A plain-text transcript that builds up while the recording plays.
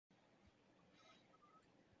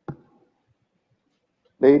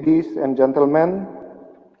ladies and gentlemen,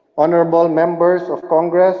 honorable members of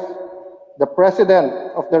Congress, the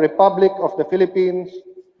President of the Republic of the Philippines,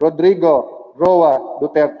 Rodrigo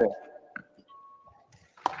Duterte.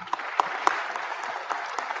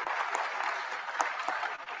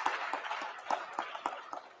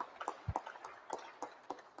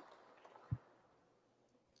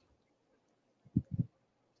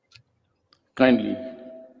 Kindly.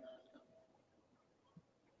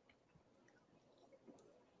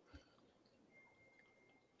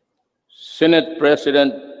 Senate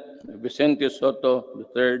President Vicente Soto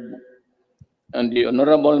III and the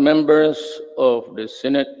honorable members of the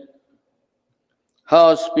Senate,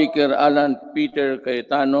 House Speaker Alan Peter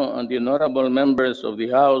Cayetano and the honorable members of the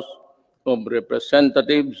House of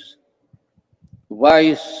Representatives,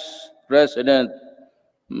 Vice President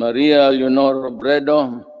Maria Leonor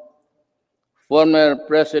Robredo, former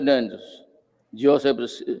Presidents Joseph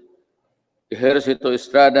Ejercito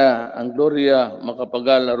Estrada and Gloria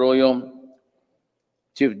Macapagal Arroyo,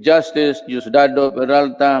 Chief Justice Diosdado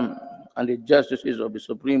Peralta and the Justices of the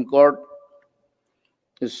Supreme Court,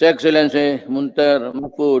 His Excellency Munter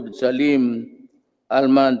Mahfoud Salim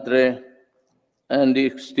Almantre, and the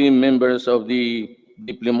esteemed members of the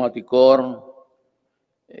Diplomatic Corps,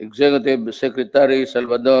 Executive Secretary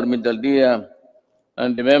Salvador Mindaldia,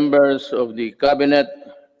 and the members of the Cabinet,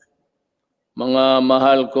 mga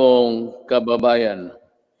mahal kong kababayan.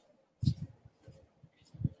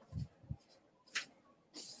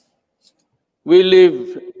 We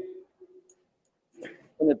live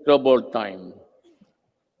in a troubled time.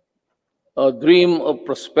 A dream of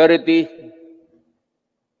prosperity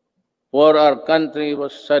for our country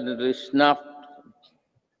was suddenly snapped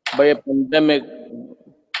by a pandemic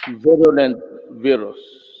virulent virus.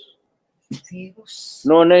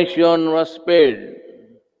 No nation was spared.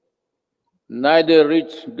 Neither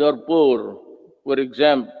rich nor poor were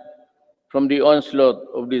exempt from the onslaught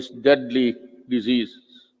of this deadly disease.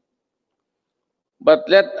 But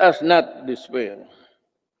let us not despair.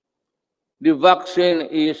 The vaccine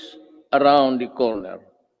is around the corner.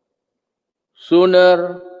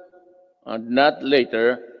 Sooner and not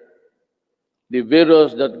later, the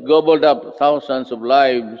virus that gobbled up thousands of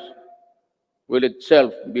lives will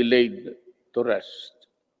itself be laid to rest.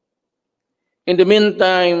 In the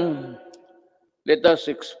meantime, let us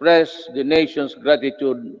express the nation's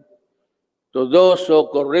gratitude to those who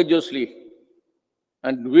courageously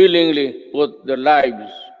and willingly put their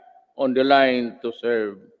lives on the line to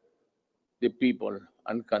serve the people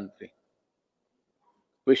and country.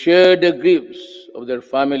 We share the griefs of their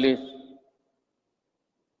families,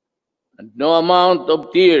 and no amount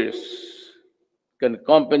of tears can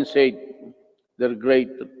compensate their great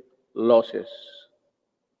losses.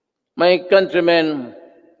 My countrymen,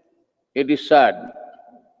 it is sad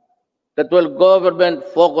that while government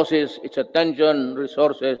focuses its attention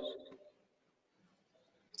resources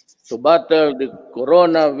to battle the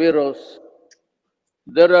coronavirus,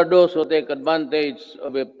 there are those who take advantage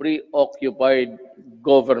of a preoccupied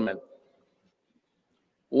government.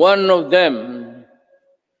 One of them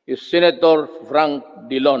is Senator Frank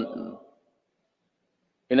Dillon.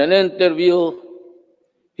 In an interview,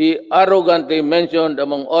 he arrogantly mentioned,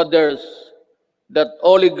 among others, that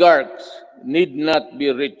oligarchs need not be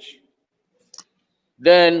rich.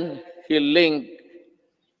 Then he linked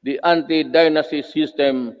the anti-dynasty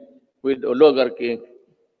system with oligarchy,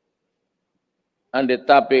 and the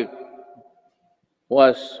topic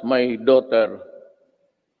was my daughter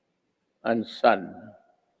and son.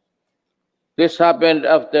 This happened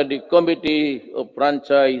after the Committee of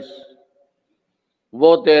Franchise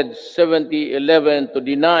voted 70-11 to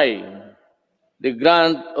deny the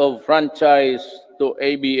grant of franchise to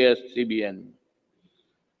ABS-CBN.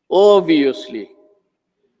 Obviously,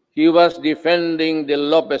 he was defending the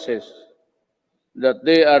Lopezes, that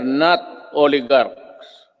they are not oligarchs.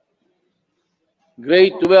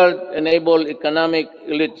 Great wealth enables economic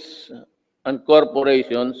elites and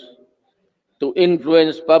corporations to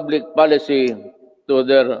influence public policy to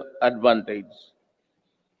their advantage.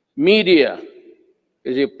 Media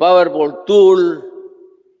is a powerful tool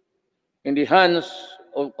in the hands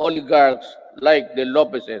of oligarchs like the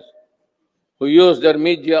Lopezes, who use their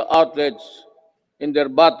media outlets in their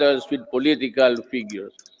battles with political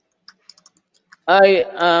figures. I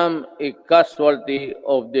am a casualty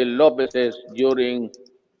of the Lopezes during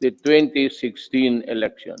the 2016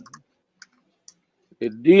 election. The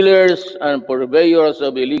dealers and purveyors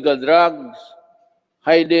of illegal drugs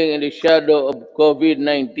hiding in the shadow of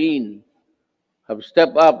COVID-19 have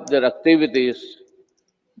stepped up their activities.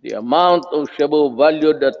 The amount of shabu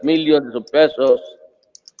valued at millions of pesos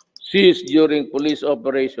seized during police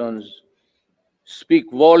operations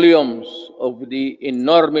speak volumes of the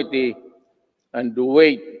enormity and the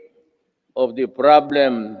weight of the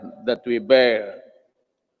problem that we bear.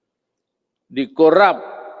 The corrupt,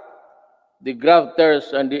 the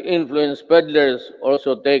grafters, and the influence peddlers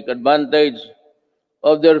also take advantage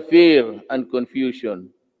of their fear and confusion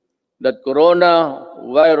that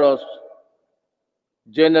coronavirus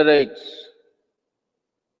generates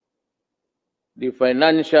the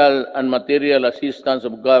financial and material assistance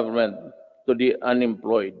of government to the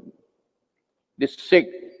unemployed, the sick,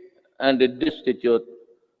 and the destitute,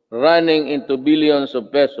 running into billions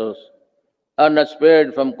of pesos, are not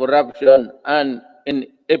spared from corruption and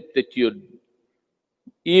ineptitude.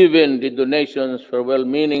 Even the donations for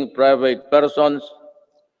well-meaning private persons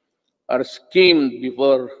are schemed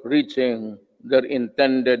before reaching their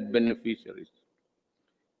intended beneficiaries.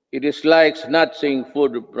 It is like snatching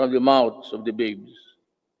food from the mouths of the babes.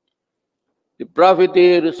 The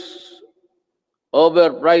profiteers,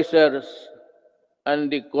 overpricers,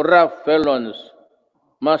 and the corrupt felons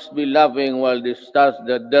must be laughing while they stash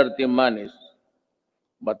their dirty monies,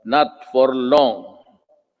 but not for long.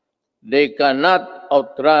 They cannot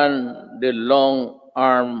outrun the long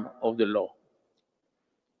arm of the law.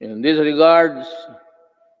 In this regards,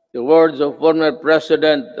 the words of former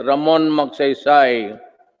President Ramon Magsaysay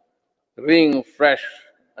ring fresh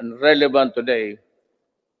and relevant today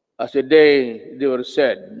as the day they were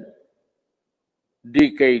said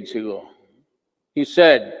decades ago. He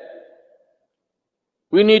said,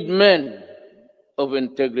 "We need men of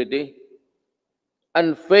integrity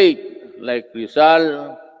and faith like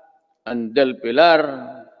Rizal and Del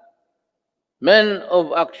Pilar, men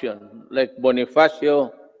of action like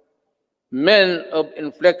Bonifacio, men of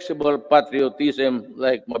inflexible patriotism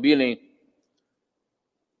like Mabini.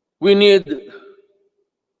 We need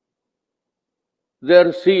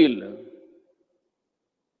their zeal,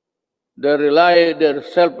 their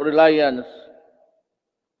self-reliance,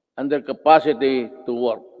 and their capacity to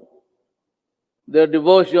work, their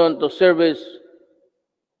devotion to service,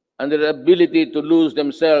 and their ability to lose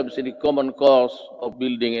themselves in the common cause of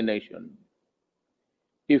building a nation.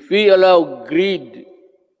 If we allow greed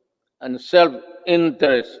and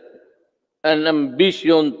self-interest and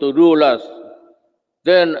ambition to rule us,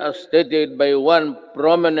 then, as stated by one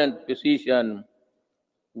prominent physician,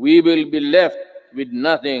 we will be left with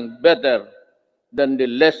nothing better than the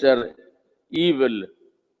lesser evil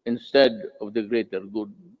instead of the greater good."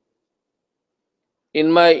 In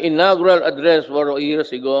my inaugural address 4 years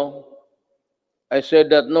ago, I said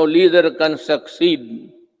that no leader can succeed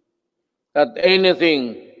at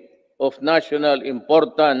anything of national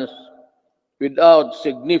importance without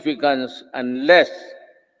significance unless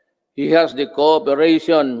he has the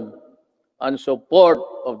cooperation and support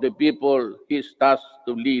of the people he is tasked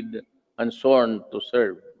to lead and sworn to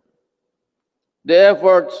serve. The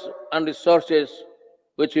efforts and resources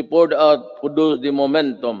which he poured out produced the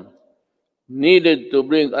momentum needed to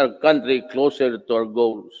bring our country closer to our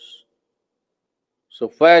goals.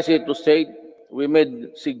 Suffice it to say, we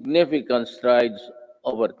made significant strides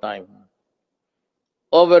over time.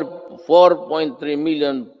 Over 4.3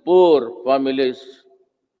 million poor families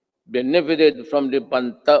benefited from the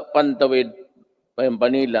Pantawid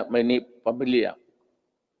Pamilya.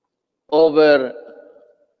 Over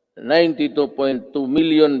 92.2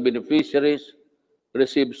 million beneficiaries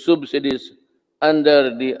received subsidies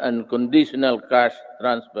under the unconditional cash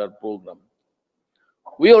transfer program.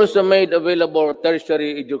 We also made available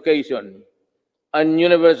tertiary education and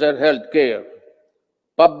universal health care.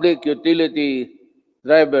 Public utility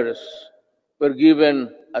drivers were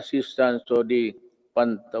given assistance to the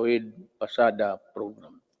Pantawid Pasada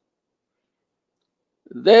program.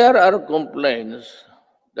 There are complaints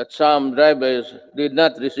that some drivers did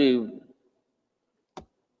not receive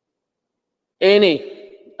any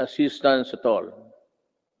assistance at all.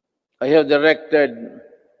 I have directed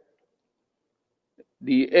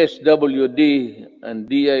the SWD and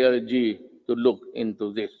DILG to look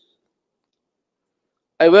into this.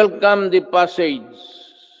 I welcome the passage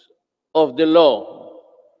of the law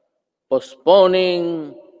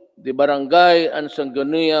postponing the barangay and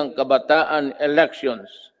sangguniang kabataan elections.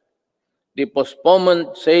 The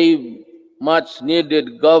postponement saved much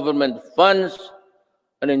needed government funds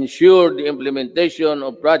and ensured the implementation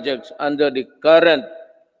of projects under the current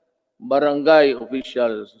barangay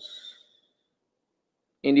officials.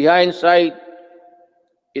 In the hindsight,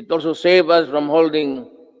 it also saved us from holding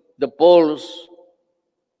the polls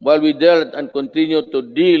while we dealt and continue to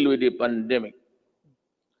deal with the pandemic.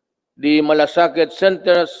 The Malasakit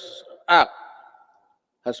Centers Act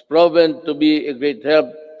has proven to be a great help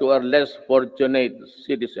to our less fortunate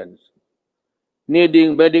citizens.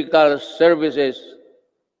 needing medical services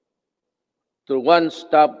through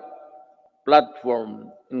one-stop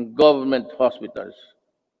platform in government hospitals.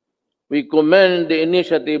 We commend the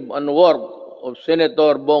initiative and work of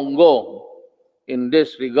Senator Bongo in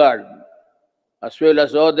this regard, as well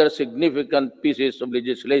as other significant pieces of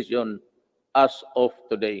legislation as of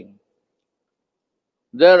today.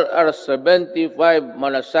 There are 75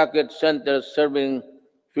 malasakit centers serving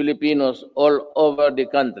Filipinos all over the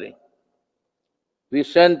country.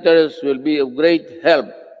 These centers will be of great help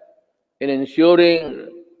in ensuring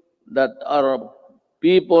that our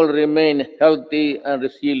people remain healthy and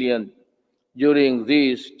resilient during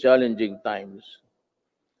these challenging times.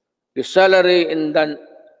 The Salary and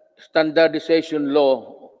Standardization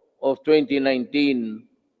Law of 2019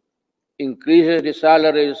 increases the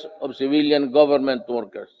salaries of civilian government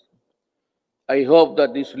workers. I hope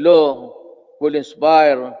that this law will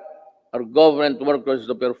inspire our government workers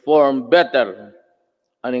to perform better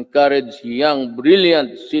and encourage young,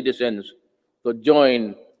 brilliant citizens to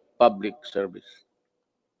join public service.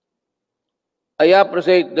 I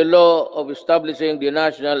appreciate the law of establishing the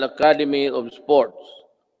National Academy of Sports.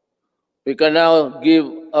 We can now give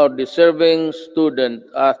our deserving student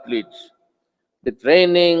athletes the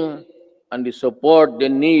training and the support they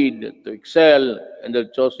need to excel in their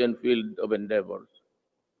chosen field of endeavors.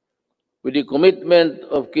 With the commitment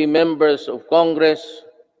of key members of Congress,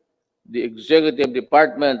 the Executive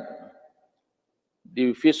Department,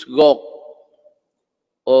 the FISGOC,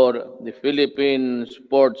 or the Philippine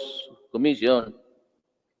Sports Commission,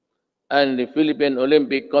 and the Philippine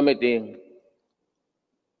Olympic Committee,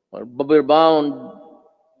 we're bound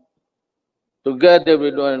together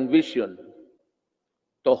with one vision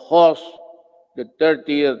to host the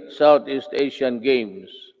 30th Southeast Asian Games.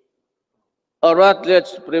 Our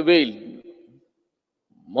athletes prevailed.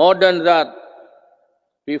 More than that,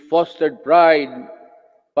 we fostered pride,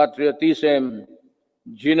 patriotism,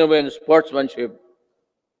 genuine sportsmanship,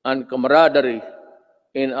 and camaraderie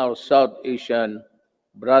in our South Asian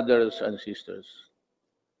brothers and sisters.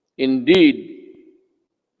 Indeed,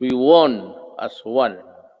 we won as one.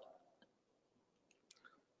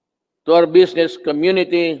 To our business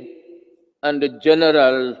community and the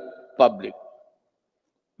general public,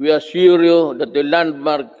 we assure you that the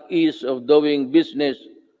landmark ease of doing business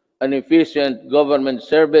and efficient government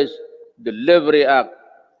service delivery act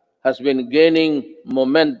has been gaining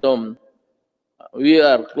momentum. We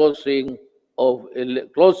are closer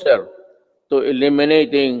to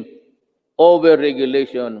eliminating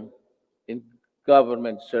over-regulation in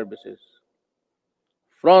government services.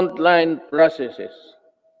 Frontline processes,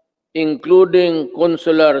 including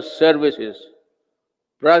consular services,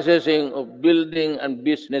 processing of building and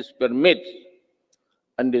business permits,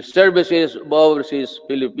 and the services of overseas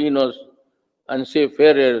Filipinos and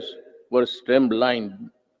seafarers were streamlined.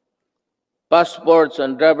 Passports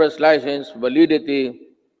and driver's license validity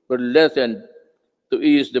were lessened to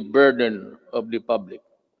ease the burden of the public.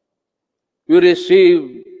 We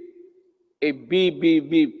received a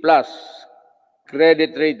BBB plus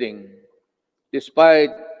credit rating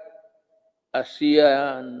despite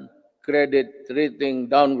ASEAN credit rating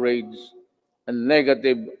downgrades and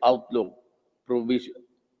negative outlook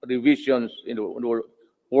revisions in the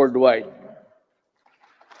worldwide.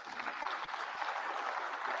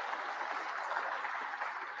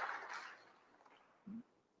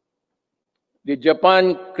 The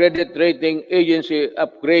Japan Credit Rating Agency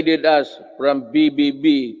upgraded us from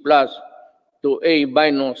BBB plus to A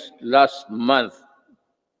minus last month.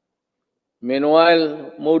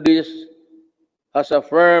 Meanwhile, Moody's has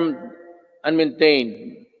affirmed and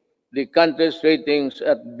maintained the country's ratings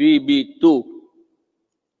at BB2,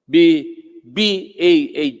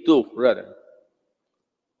 Baa2 rather.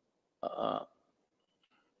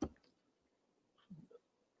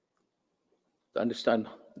 To understand,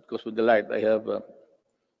 because with the light I have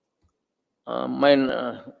mine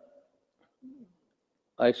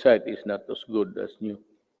eyesight is not as good as new.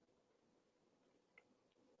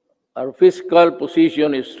 Our fiscal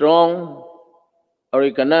position is strong, our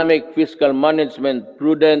economic fiscal management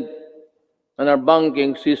prudent, and our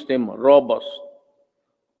banking system robust.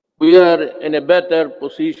 We are in a better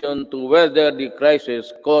position to weather the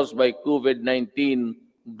crisis caused by COVID-19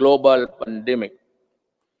 global pandemic.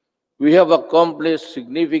 We have accomplished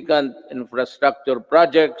significant infrastructure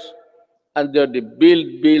projects under the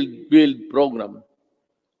Build program.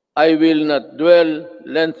 I will not dwell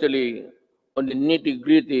lengthily on the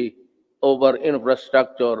nitty-gritty of our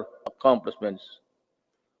infrastructure accomplishments.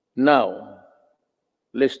 Now,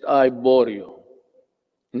 lest I bore you.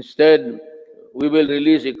 Instead, we will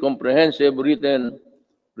release a comprehensive written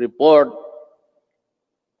report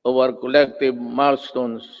of our collective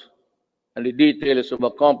milestones and the details of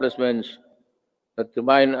accomplishments that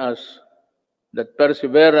remind us that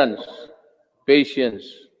perseverance, patience,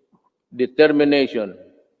 determination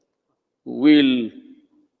will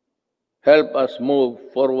help us move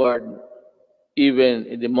forward even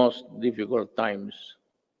in the most difficult times.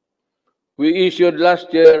 We issued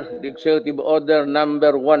last year the Executive Order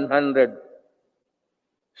number 100,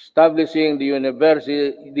 establishing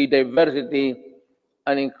the Diversity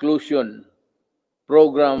and Inclusion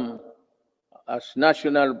Program as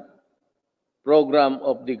national program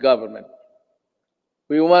of the government.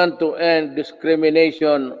 We want to end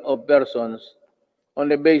discrimination of persons on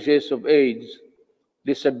the basis of age,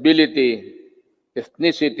 disability,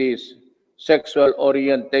 ethnicities, sexual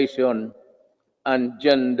orientation, and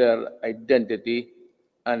gender identity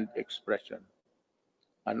and expression,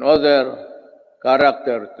 and other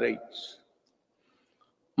character traits.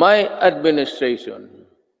 My administration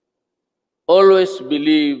always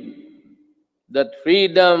believed that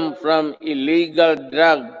freedom from illegal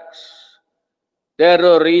drugs,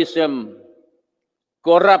 terrorism,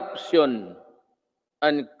 corruption,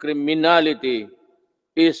 and criminality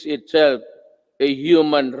is itself a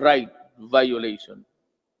human right violation.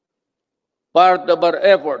 Part of our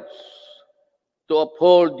efforts to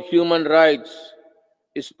uphold human rights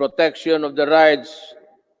is protection of the rights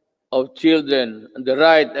of children and the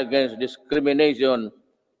right against discrimination.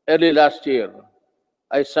 Early last year,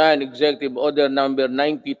 I signed Executive Order number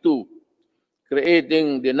 92,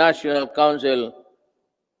 creating the National Council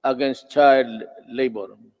Against Child Labor.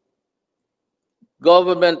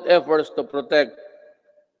 Government efforts to protect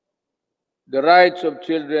the rights of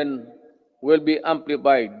children will be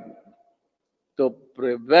amplified to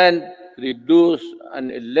prevent, reduce,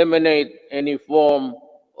 and eliminate any form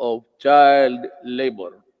of child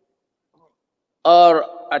labor. Our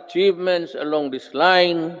achievements along this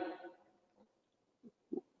line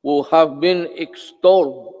will have been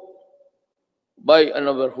extolled by an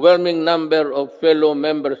overwhelming number of fellow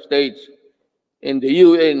member states in the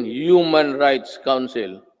UN Human Rights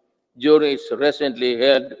Council during its recently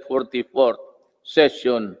held 44th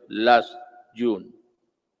session last June.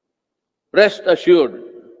 Rest assured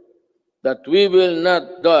that we will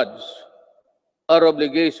not dodge our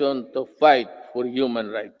obligation to fight for human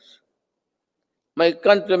rights. My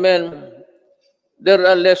countrymen, there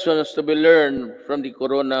are lessons to be learned from the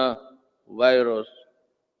coronavirus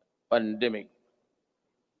pandemic.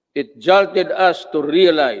 It jolted us to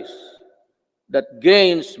realize that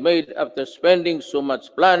gains made after spending so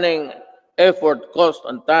much planning, effort, cost,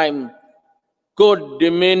 and time could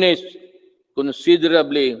diminish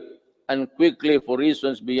considerably and quickly for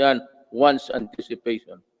reasons beyond one's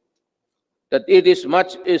anticipation. That it is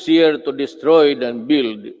much easier to destroy than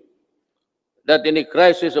build. That in a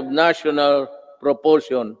crisis of national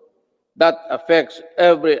proportion that affects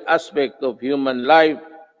every aspect of human life,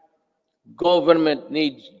 government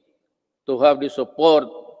needs to have the support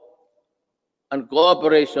and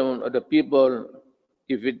cooperation of the people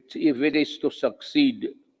if it is to succeed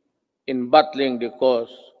in battling the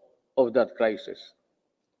cause of that crisis.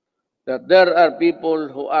 That there are people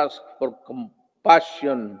who ask for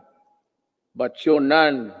compassion but show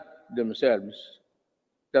none themselves.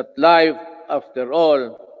 That life, after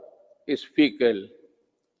all, is fickle,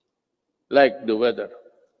 like the weather.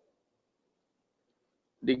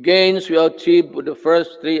 The gains we achieved for the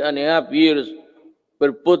first 3.5 years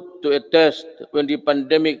were put to a test when the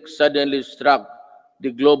pandemic suddenly struck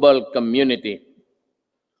the global community.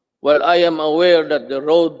 While I am aware that the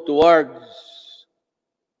road towards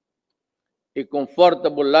a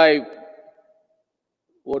comfortable life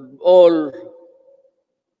would all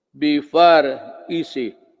be far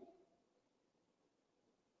easy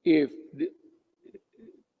if the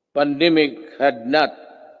pandemic had not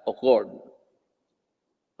occurred,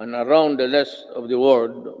 and around the rest of the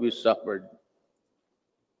world we suffered.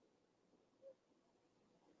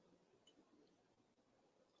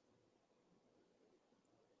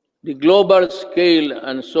 The global scale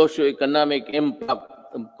and socio-economic impact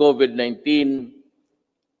of COVID-19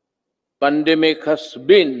 pandemic has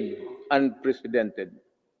been unprecedented.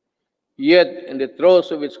 Yet, in the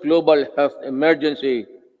throes of its global health emergency,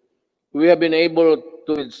 we have been able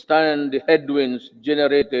to withstand the headwinds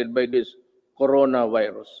generated by this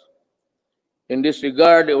coronavirus. In this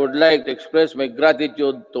regard, I would like to express my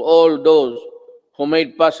gratitude to all those who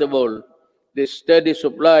made possible the steady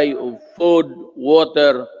supply of food,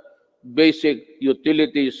 water, basic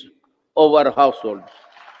utilities of our households.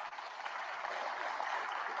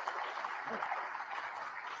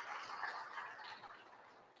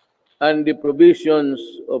 And the provisions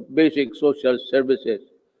of basic social services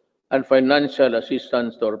and financial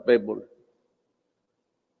assistance to our people.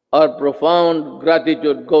 Our profound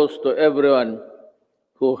gratitude goes to everyone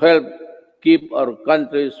who helped keep our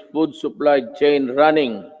country's food supply chain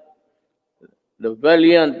running. The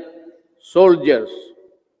valiant soldiers,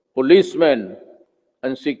 policemen,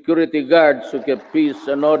 and security guards who kept peace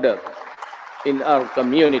and order in our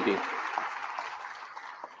community.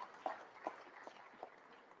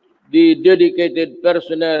 The dedicated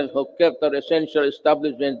personnel who kept our essential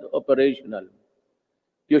establishment operational.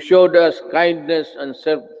 You showed us kindness and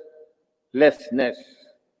selflessness.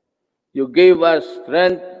 You gave us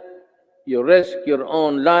strength. You risked your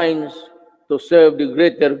own lives to serve the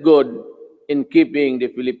greater good in keeping the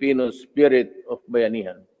Filipino spirit of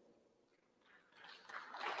bayanihan.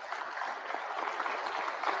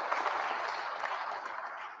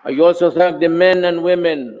 I also thank the men and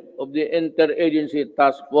women of the Interagency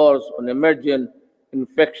Task Force on Emerging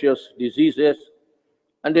Infectious Diseases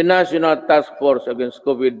and the National Task Force Against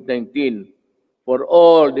COVID-19 for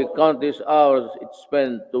all the countless hours it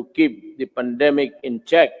spent to keep the pandemic in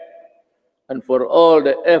check and for all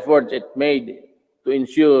the efforts it made to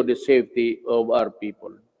ensure the safety of our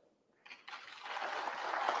people.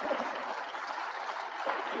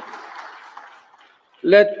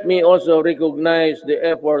 Let me also recognize the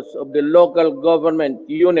efforts of the local government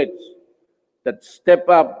units that step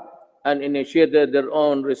up and initiated their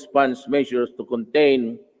own response measures to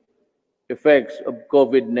contain effects of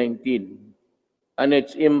COVID-19 and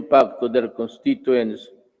its impact to their constituents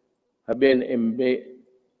have been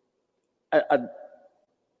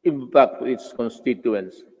impact to its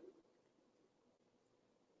constituents.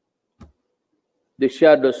 The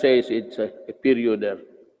shadow says it's a period there.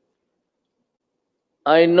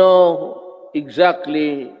 I know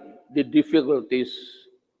exactly the difficulties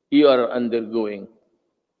you are undergoing.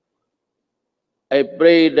 I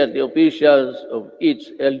pray that the officials of each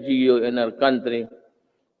LGU in our country,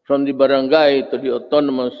 from the barangay to the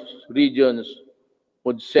autonomous regions,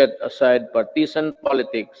 would set aside partisan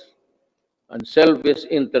politics and selfish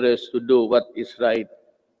interests to do what is right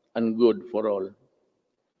and good for all.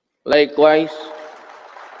 Likewise,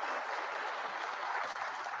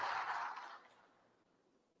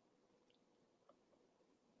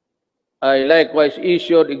 I likewise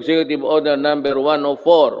issued Executive Order Number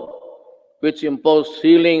 104, which imposed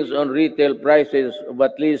ceilings on retail prices of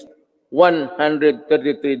at least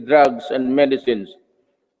 133 drugs and medicines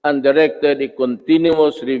and directed a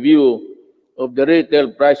continuous review of the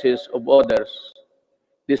retail prices of others.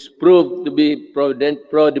 This proved to be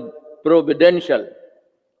providential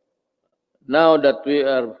now that we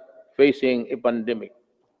are facing a pandemic.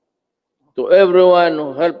 To everyone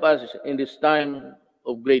who helped us in this time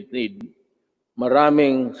of great need,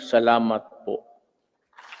 maraming salamat po.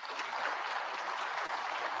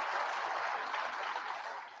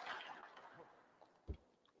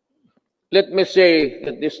 Let me say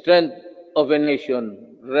that the strength of a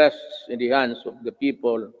nation rests in the hands of the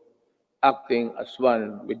people acting as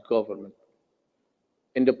one with government.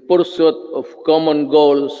 In the pursuit of common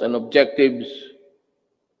goals and objectives,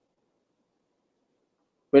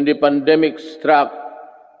 when the pandemic struck,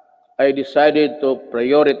 I decided to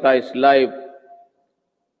prioritize life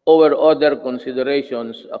over other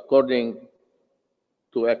considerations according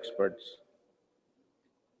to experts.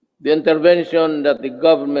 The intervention that the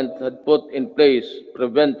government had put in place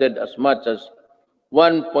prevented as much as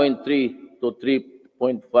 1.3 to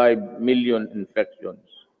 3.5 million infections.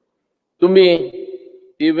 To me,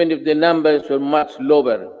 even if the numbers were much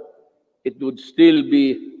lower, it would still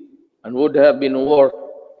be and would have been worth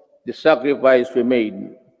the sacrifice we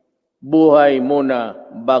made. Buhay muna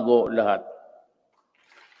bago lahat.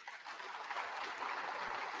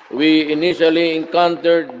 We initially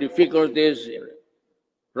encountered difficulties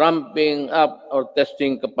ramping up our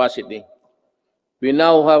testing capacity. We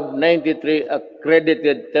now have 93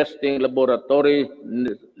 accredited testing laboratories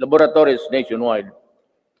nationwide,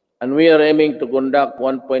 and we are aiming to conduct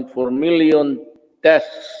 1.4 million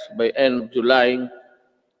tests by end of July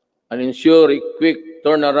and ensure a quick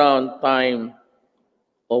turnaround time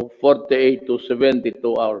of 48 to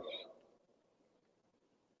 72 hours.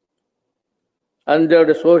 Under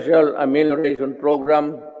the Social Amelioration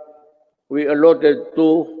Program, we allotted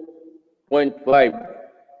 2.5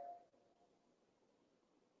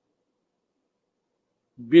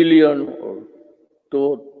 billion or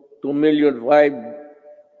 2.5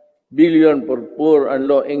 billion for poor and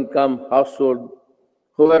low-income households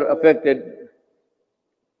who were affected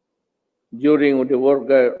during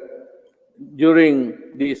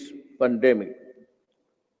this pandemic,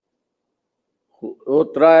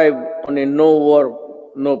 who thrive on a no work,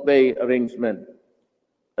 no pay arrangement.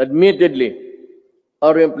 Admittedly,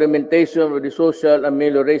 Our implementation of the social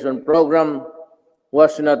amelioration program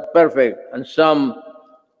was not perfect, and some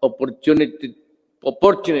opportunists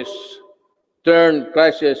turned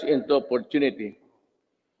crisis into opportunity.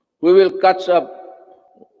 We will catch up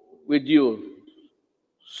with you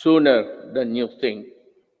sooner than you think.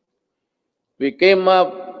 We came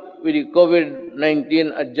up with the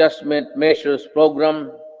COVID-19 Adjustment Measures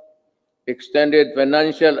Program, extended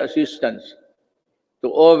financial assistance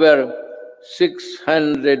to over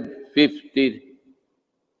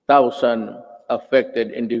 650,000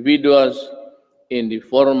 affected individuals in the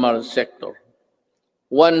formal sector,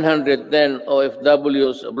 110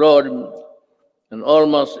 OFWs abroad, and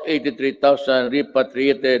almost 83,000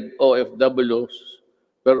 repatriated OFWs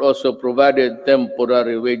were also provided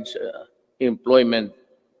temporary wage employment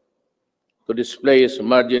to displace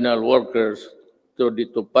marginal workers through the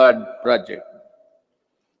TUPAD project.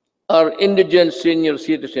 Our indigent senior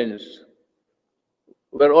citizens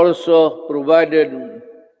were also provided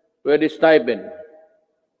with a stipend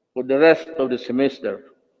for the rest of the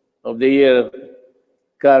semester of the year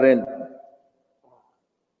current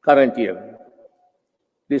year.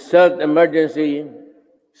 This health emergency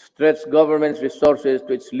stretched government's resources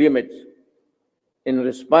to its limits. In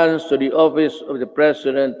response to the Office of the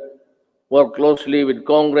President, worked closely with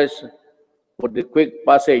Congress for the quick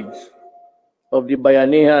passage of the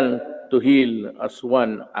Bayanihan to Heal as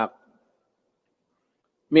One Act.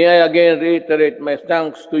 May I again reiterate my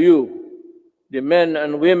thanks to you, the men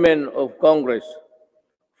and women of Congress,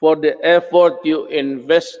 for the effort you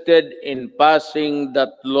invested in passing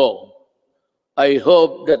that law. I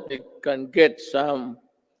hope that we can get some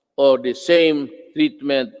or the same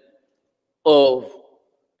treatment of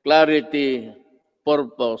clarity,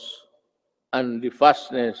 purpose, and the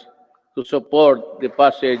fastness to support the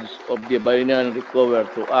passage of the Bayanihan Recover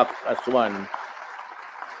to Act as One,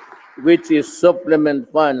 which is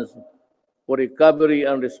supplement funds for recovery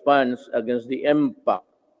and response against the impact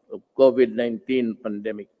of COVID-19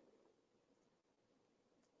 pandemic.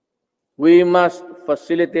 We must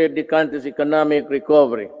facilitate the country's economic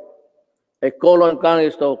recovery. I call on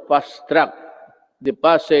Congress to fast-track the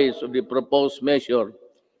passage of the proposed measure,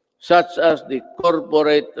 such as the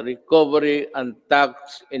Corporate Recovery and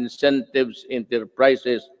Tax Incentives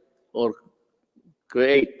Enterprises or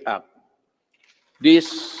CREATE Act.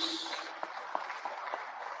 This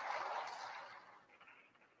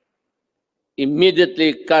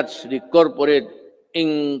immediately cuts the corporate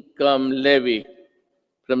income levy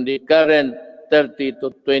from the current 30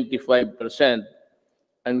 to 25%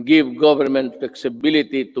 and give government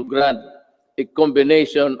flexibility to grant a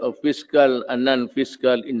combination of fiscal and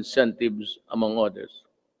non-fiscal incentives, among others.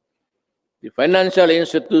 The Financial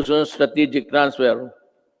Institutions Strategic Transfer,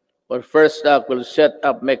 or First Act, will set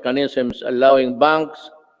up mechanisms allowing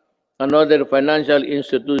banks and other financial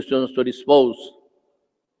institutions to dispose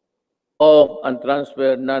of and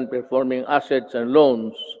transfer non-performing assets and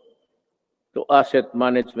loans to asset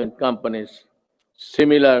management companies,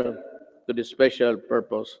 similar to the special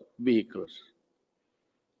purpose vehicles.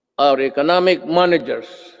 Our economic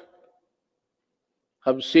managers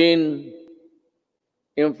have seen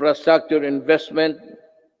infrastructure investment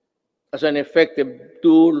as an effective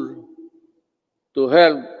tool to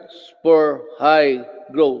help spur high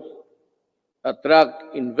growth,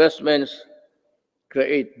 attract investments,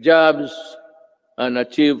 create jobs, and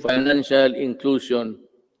achieve financial inclusion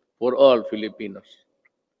for all Filipinos.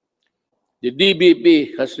 The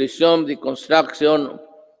DBP has resumed the construction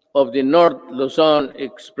of the North Luzon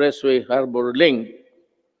Expressway Harbor Link,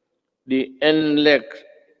 the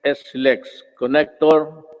NLEX-SLEX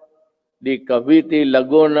connector, the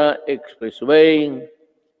Cavite-Laguna Expressway,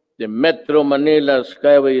 the Metro Manila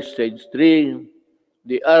Skyway Stage 3,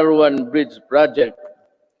 the R1 Bridge Project,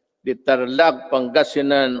 the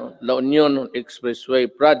Tarlac-Pangasinan-La Union Expressway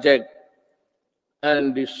Project,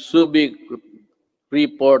 and the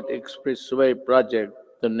Subic-Freeport Expressway Project,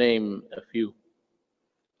 to name a few.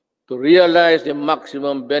 To realize the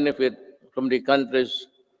maximum benefit from the country's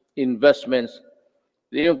investments,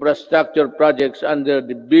 the infrastructure projects under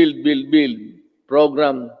the Build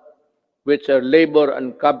program, which are labor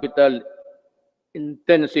and capital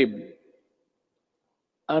intensive,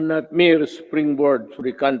 are not mere springboard for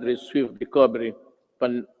the country's swift recovery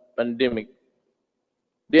pandemic.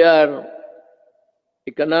 They are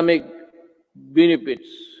economic benefits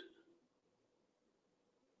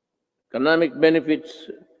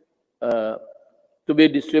to be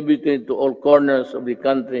distributed to all corners of the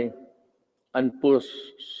country and push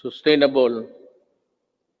sustainable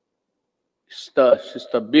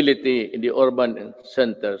stability in the urban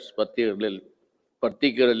centers,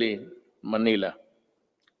 particularly Manila.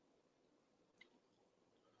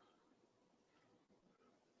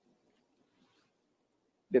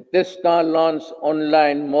 The TESTA launched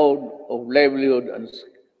online mode of livelihood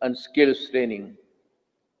and skills training.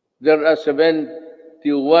 There are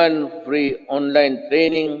 71 free online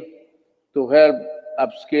training to help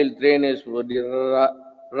upskill trainees for the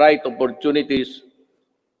right opportunities.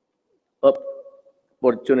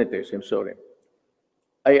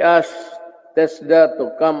 I asked TESDA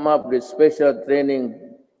to come up with special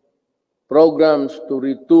training programs to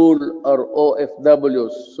retool our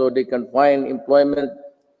OFWs so they can find employment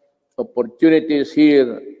opportunities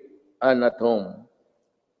here and at home.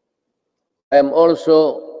 I am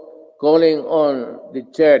also calling on the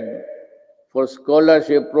CHED for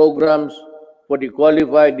scholarship programs for the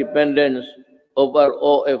qualified dependents of our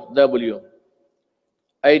OFW.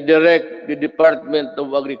 I direct the Department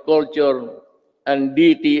of Agriculture and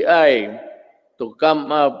DTI to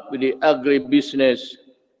come up with the agribusiness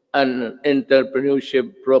and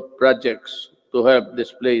entrepreneurship projects to help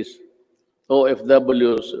displaced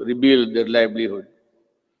OFWs rebuild their livelihood.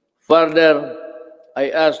 Further, I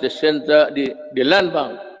ask the Land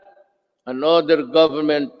Bank and other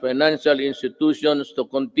government financial institutions to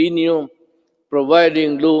continue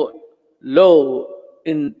providing low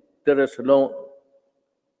interest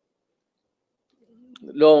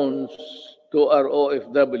loans to our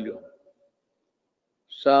OFW.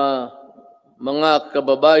 Sa mga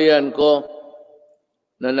kababayan ko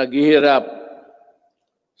na naghihirap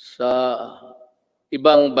sa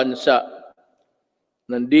ibang bansa,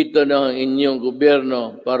 nandito na ang inyong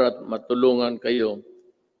gobyerno para matulungan kayo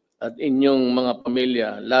at inyong mga pamilya,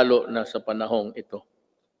 lalo na sa panahong ito.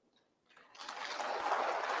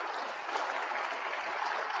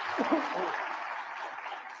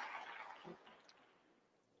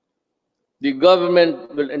 The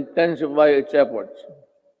government will intensify its efforts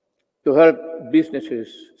to help businesses,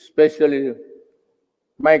 especially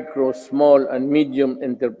micro, small, and medium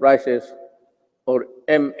enterprises, or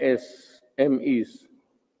MSMEs,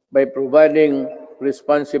 by providing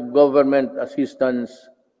responsive government assistance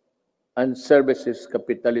and services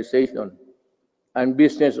capitalization and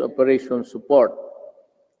business operation support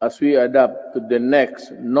as we adapt to the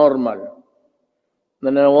next normal.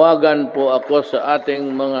 Nananawagan po ako sa ating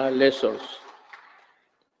mga lessors.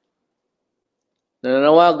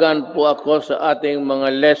 Nananawagan po ako sa ating mga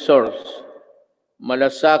lessors.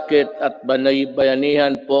 Malasakit at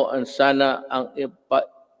bayanihan po ang sana ang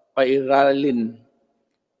pairalin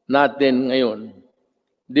natin ngayon.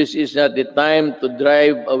 This is not the time to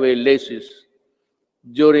drive away laces.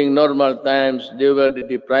 During normal times, they were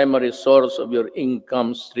the primary source of your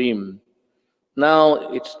income stream. Now,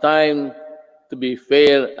 it's time to be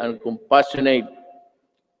fair and compassionate.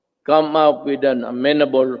 Come up with an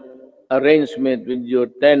amenable arrangement with your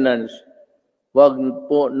tenants. Huwag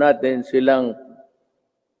po natin silang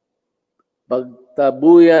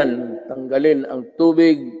pagtabuyan, tanggalin ang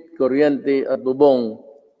tubig, kuryente at bubong.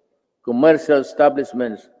 Commercial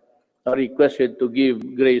establishments are requested to give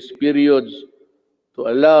grace periods to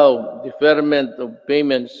allow deferment of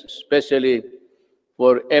payments, especially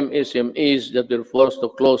for MSMEs that were forced to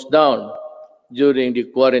close down during the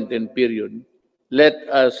quarantine period. Let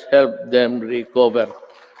us help them recover.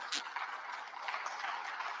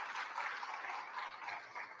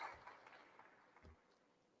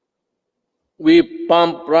 We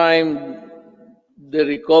pump prime the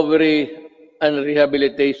recovery and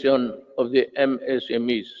rehabilitation of the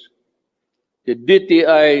MSMEs. The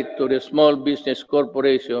DTI to the Small Business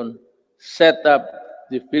Corporation set up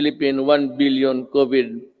the Philippine 1 billion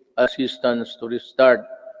COVID assistance to restart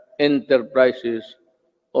enterprises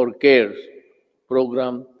or CARES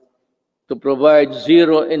program to provide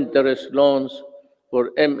zero interest loans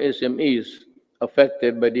for MSMEs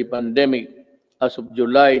affected by the pandemic as of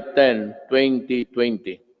July 10,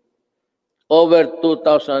 2020. Over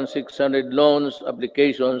 2,600 loans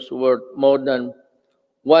applications worth more than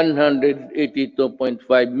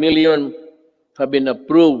 182.5 million have been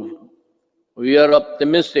approved. We are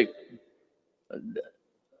optimistic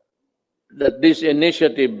that this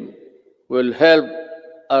initiative will help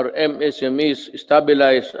our MSMEs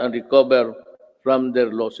stabilize and recover from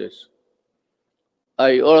their losses.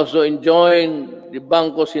 I also join the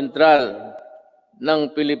Bangko Sentral ng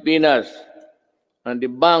Pilipinas and the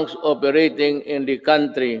banks operating in the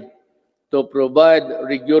country to provide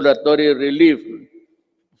regulatory relief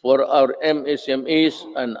for our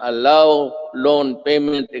MSMEs and allow loan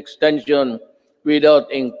payment extension without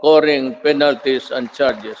incurring penalties and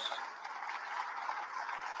charges.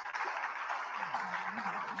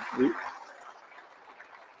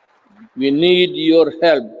 We need your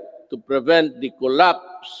help to prevent the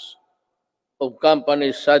collapse of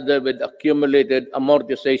companies saddled with accumulated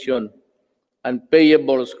amortization and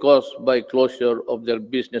payables caused by closure of their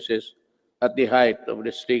businesses at the height of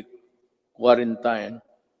the strict quarantine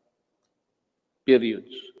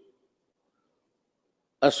periods.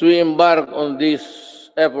 As we embark on this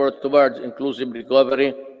effort towards inclusive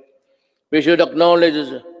recovery, we should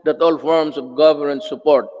acknowledge that all forms of government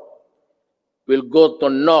support will go to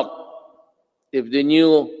naught if the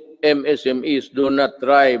new MSMEs do not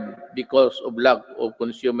thrive because of lack of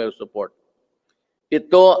consumer support.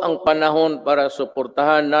 Ito ang panahon para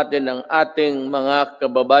suportahan natin ang ating mga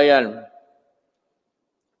kababayan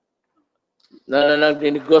na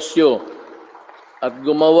nagdinegosyo at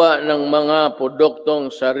gumawa ng mga produktong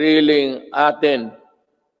sariling atin.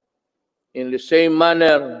 In the same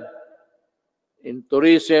manner, in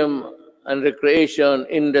tourism and recreation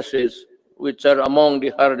industries, which are among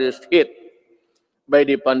the hardest hit by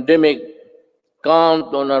the pandemic,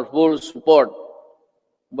 count on our full support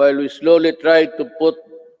while we slowly try to put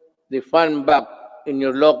the fun back in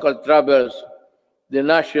your local travels. The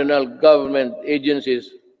national government agencies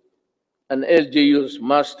and LGUs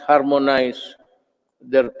must harmonize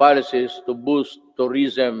their policies to boost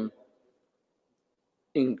tourism,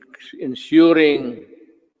 ensuring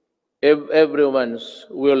everyone's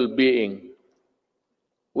well-being.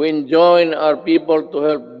 We enjoin our people to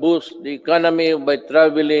help boost the economy by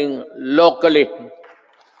traveling locally.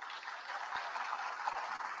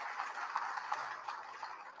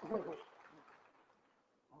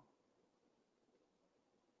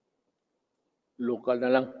 Local na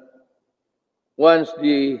lang. Once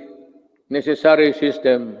the necessary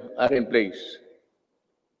system are in place.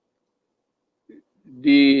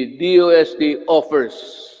 The DOST offers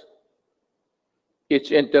its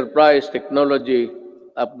enterprise technology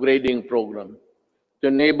upgrading program to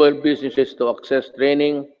enable businesses to access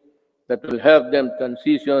training that will help them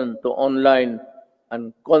transition to online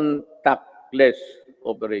and contactless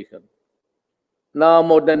operation. Now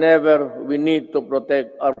more than ever, we need to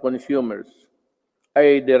protect our consumers.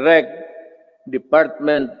 I direct the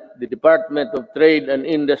Department of Trade and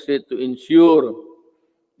Industry to ensure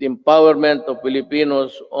the empowerment of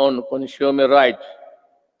Filipinos on consumer rights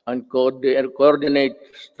and coordinate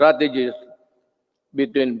strategies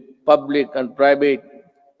between public and private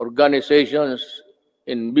organizations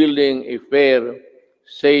in building a fair,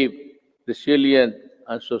 safe, resilient,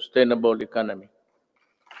 and sustainable economy.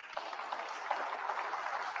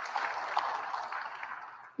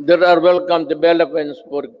 There are welcome developments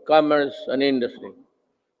for commerce and industry,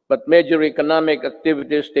 but major economic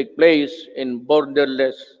activities take place in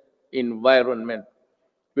borderless environment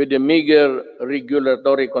with the meager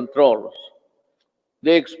regulatory controls.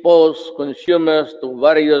 They expose consumers to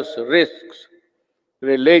various risks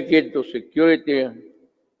related to security,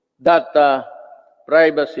 data,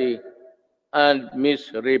 privacy, and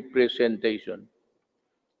misrepresentation.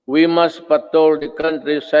 We must patrol the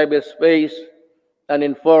country's cyberspace and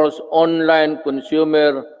enforce online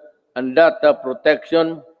consumer and data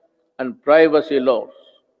protection and privacy laws.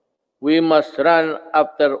 We must run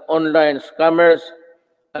after online scammers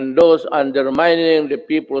and those undermining the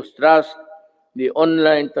people's trust on the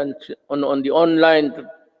online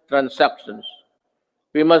transactions.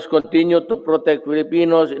 We must continue to protect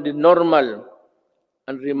Filipinos in the normal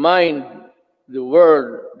and remind the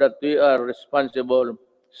world that we are responsible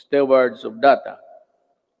stewards of data.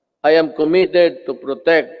 I am committed to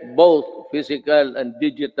protect both physical and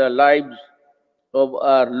digital lives of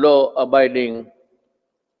our law-abiding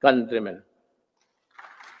countrymen.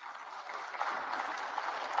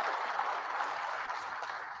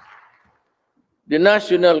 The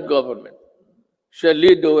national government shall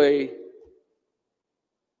lead the way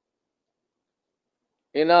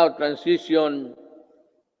in our transition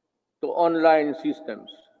to online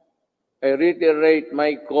systems. I reiterate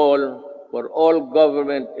my call for all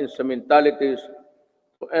government instrumentalities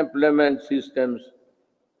to implement systems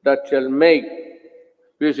that shall make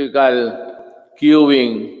physical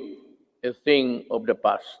queuing a thing of the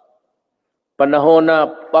past. Panahon na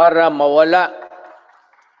para mawala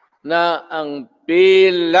na ang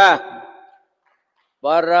pila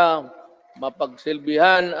para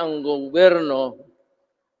mapagsilbihan ang gobyerno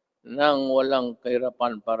nang walang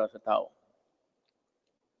kahirapan para sa tao.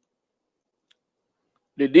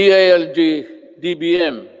 The DILG,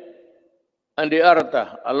 DBM, and the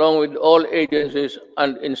ARTA, along with all agencies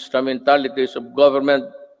and instrumentalities of government,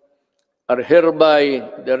 are hereby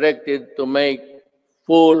directed to make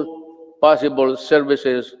full possible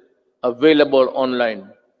services available online.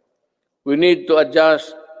 We need to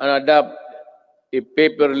adjust and adapt a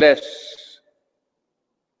paperless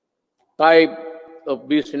type of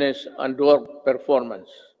business and work performance.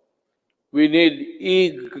 We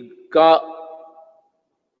need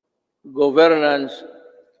governance,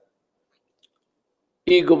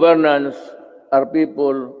 e-governance are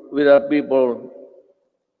people with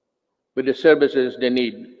the services they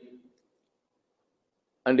need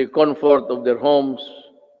and the comfort of their homes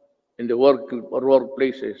in the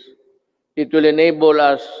workplaces. It will enable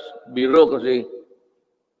us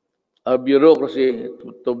our bureaucracy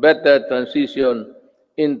to better transition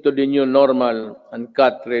into the new normal and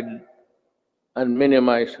cut and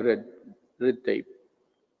minimize red tape.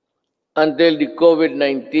 Until the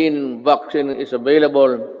COVID-19 vaccine is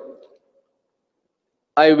available,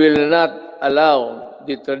 I will not allow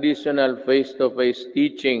the traditional face-to-face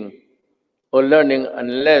teaching or learning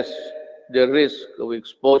unless the risk of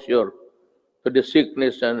exposure to the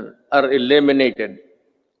sickness are eliminated.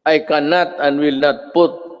 I cannot and will not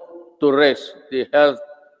put to rest the health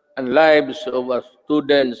and lives of our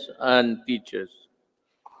students and teachers.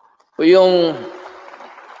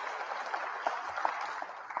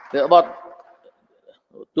 About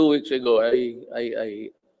 2 weeks ago,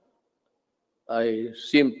 I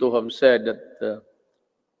seem to have said that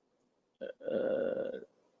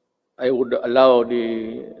I would allow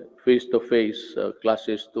the face-to-face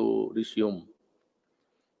classes to resume.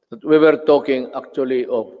 But we were talking actually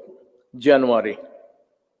of January,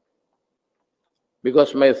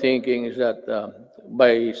 because my thinking is that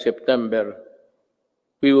by September,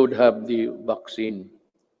 we would have the vaccine.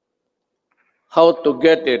 How to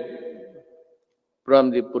get it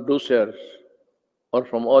from the producers or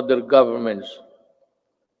from other governments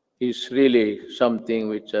is really something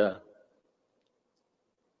which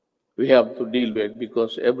we have to deal with,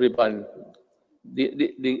 because everyone,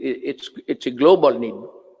 it's a global need,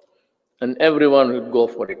 and everyone will go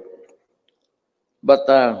for it. But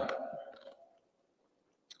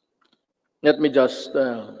let me just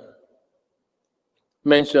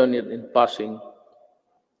mention it in passing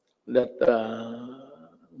that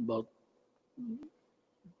about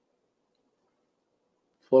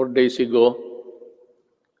 4 days ago,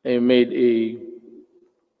 I made a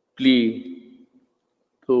plea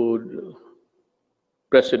to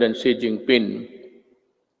President Xi Jinping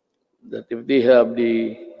that if they have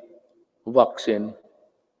the vaccine,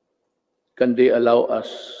 can they allow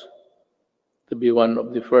us to be one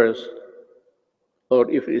of the first, or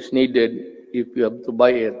if it's needed, if we have to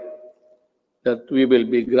buy it, that we will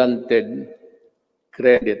be granted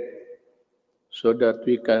credit so that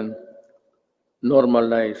we can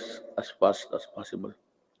normalize as fast as possible.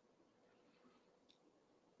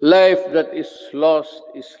 Life that is lost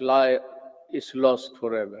is lost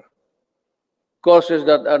forever. Courses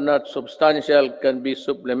that are not substantial can be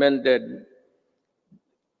supplemented.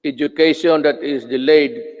 Education that is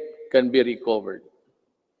delayed can be recovered.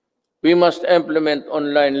 We must implement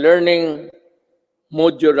online learning,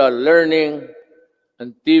 modular learning,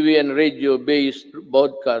 and TV and radio-based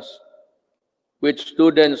broadcasts, which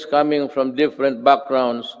students coming from different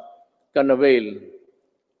backgrounds can avail.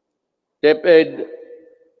 DepEd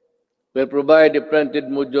will provide the printed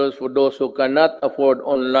modules for those who cannot afford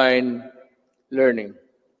online learning.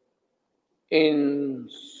 In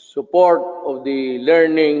support of the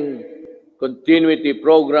learning continuity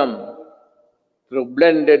program through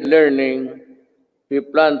blended learning, we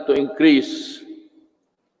plan to increase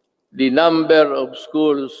the number of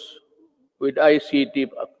schools with ICT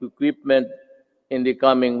equipment in the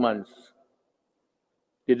coming months.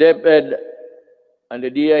 The DepEd and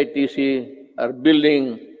the DITC are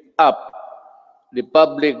building up the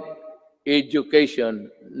public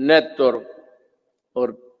education network,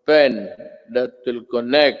 or PEN, that will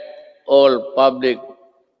connect all public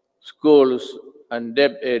schools and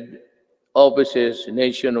DepEd offices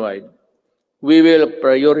nationwide. We will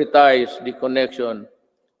prioritize the connection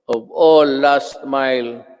of all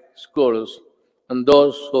last-mile schools and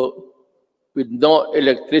those with no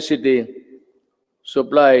electricity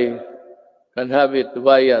supply can have it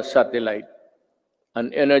via satellite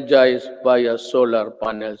and energized via solar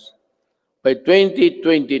panels. By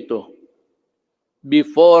 2022,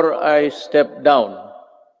 before I step down,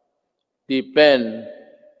 the PEN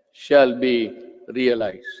shall be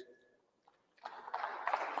realized.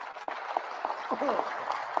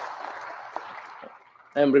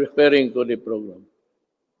 I'm referring to the program.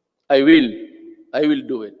 I will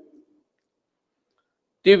do it.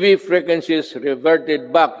 TV frequencies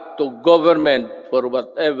reverted back to government for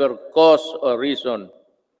whatever cause or reason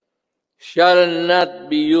shall not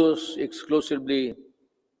be used exclusively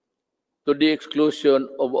to the exclusion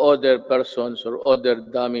of other persons or other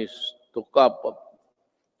dummies to cope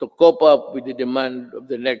up with the demand of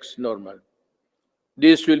the next normal.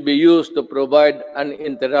 This will be used to provide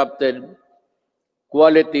uninterrupted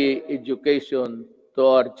quality education to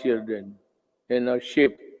our children and our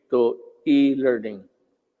shift to e-learning.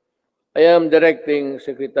 I am directing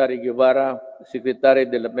Secretary Guevara, Secretary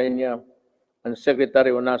de la Peña, and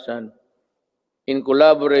Secretary Onasan, in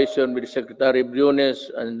collaboration with Secretary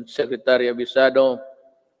Briones and Secretary Abisado,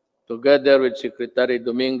 together with Secretary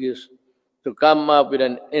Dominguez, to come up with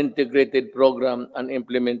an integrated program and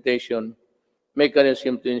implementation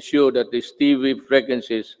mechanism to ensure that these TV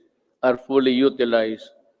frequencies are fully utilized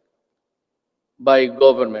by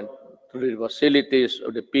government through the facilities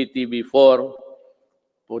of the PTV4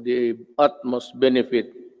 for the utmost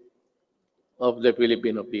benefit of the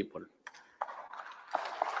Filipino people.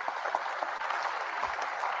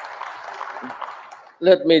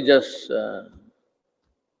 Let me just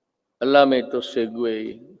allow me to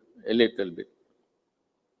segue a little bit.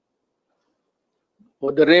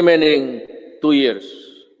 For the remaining 2 years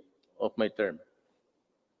of my term,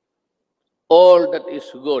 all that is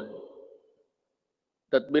good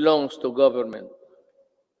that belongs to government,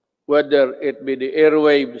 whether it be the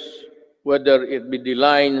airwaves, whether it be the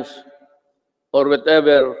lines, or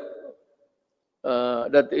whatever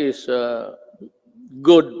that is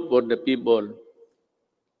good for the people,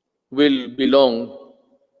 will belong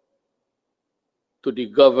to the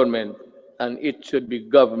government, and it should be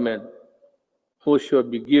government who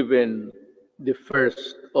should be given the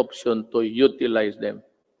first option to utilize them.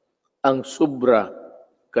 Ang sobra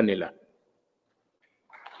kanila.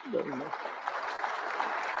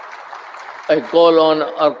 I call on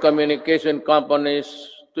our communication companies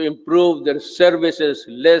to improve their services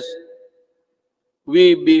lest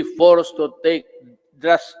we be forced to take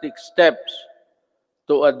drastic steps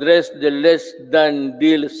to address the less than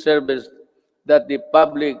deal service that the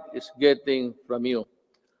public is getting from you.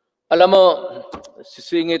 Alam mo,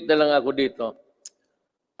 sisingit na lang ako dito.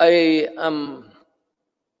 I am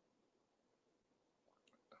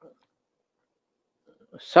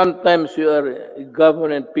sometimes you are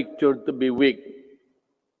government pictured to be weak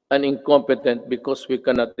and incompetent because we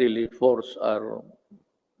cannot really force our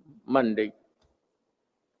mandate.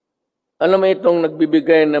 Alam mo itong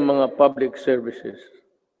nagbibigay ng mga public services,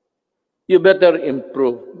 you better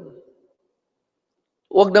improve.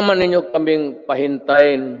 Huwag naman ninyo kaming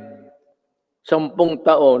pahintayin 10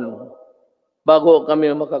 taon bago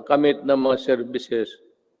kami makakamit ng mga services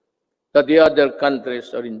that the other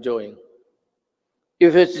countries are enjoying.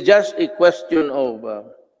 If it's just a question of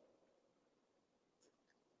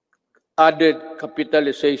added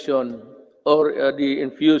capitalization or the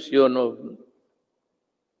infusion of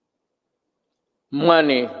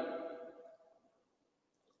money,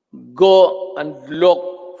 go and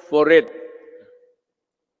look for it.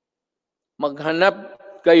 Maghanap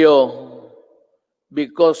kayo,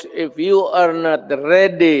 because if you are not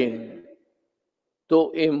ready to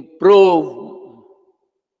improve,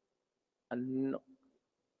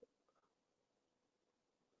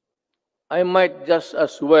 I might just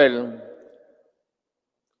as well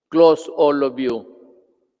close all of you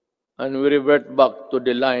and we revert back to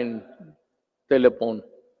the line telephone.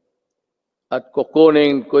 At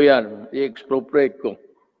kukunin ko yan, i-expropriate ko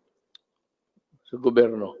sa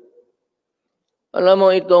gobyerno. Alam mo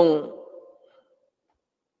itong,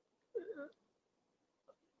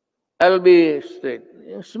 I'll be straight,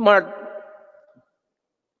 smart,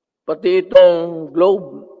 pati itong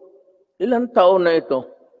globe, ilang taon na ito?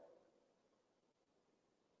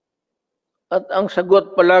 At ang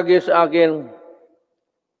sagot palagi sa akin,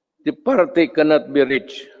 the party cannot be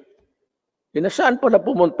rich. Saan pala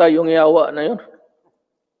pumunta yung yawa na yun?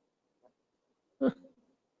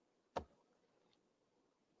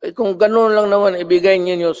 Kung ganun lang naman ibigay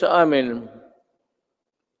niyo sa amin,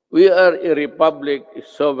 we are a republic, a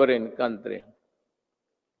sovereign country.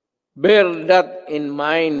 Bear that in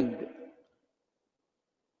mind,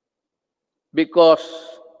 because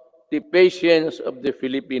the patience of the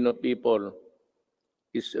Filipino people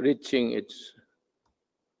is reaching its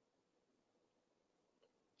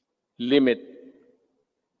limit.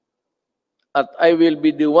 At I will be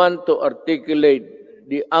the one to articulate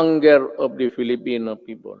the anger of the Filipino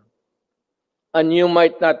people. And you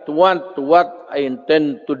might not want what I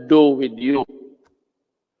intend to do with you.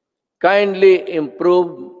 Kindly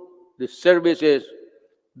improve the services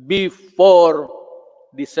before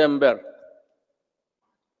December.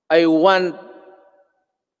 I want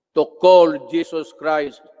to call Jesus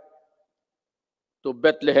Christ to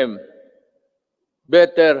Bethlehem.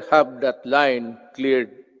 Better have that line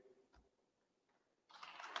cleared.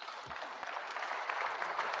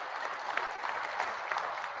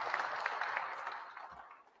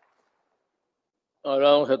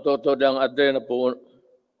 Alam sa totoo ng Adre na po,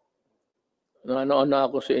 ano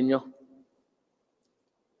ako sa inyo.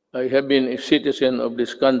 I have been a citizen of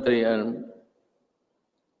this country and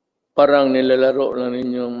Parang nilalaro lang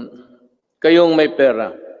ninyong, kayong may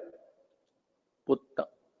pera. Puta.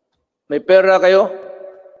 May pera kayo?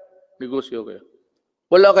 Negosyo kayo.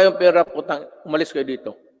 Wala kayong pera, putang, umalis kayo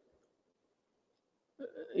dito.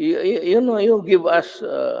 You give us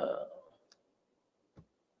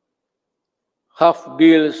half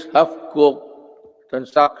deals, half cooked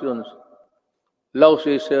transactions,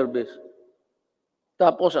 lousy service.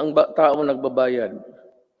 Tapos ang tao nagbabayad.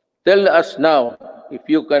 Tell us now if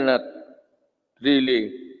you cannot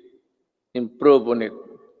really improve on it,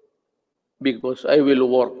 because I will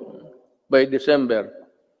work by December.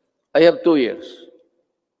 I have 2 years.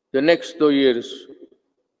 The next 2 years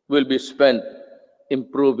will be spent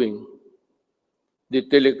improving the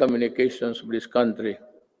telecommunications of this country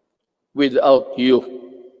without you.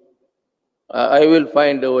 I will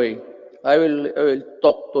find a way. I will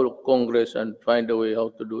talk to Congress and find a way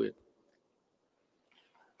how to do it.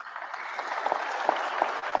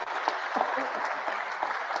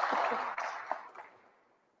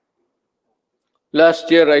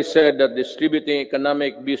 Last year, I said that distributing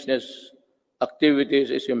economic business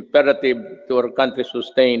activities is imperative to our country's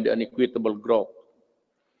sustained and equitable growth.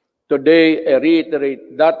 Today, I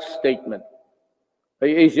reiterate that statement. I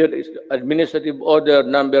issued Administrative Order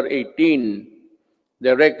Number 18,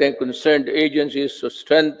 directing concerned agencies to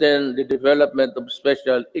strengthen the development of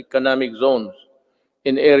special economic zones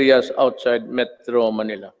in areas outside Metro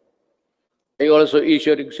Manila. I also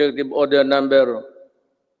issued Executive Order Number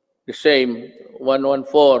the same, 114,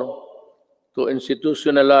 to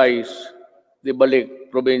institutionalize the Balik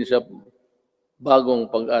Probinsya Bagong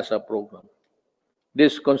Pag-asa program.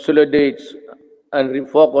 This consolidates and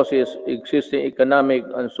refocuses existing economic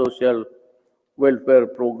and social welfare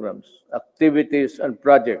programs, activities, and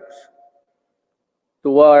projects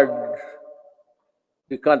toward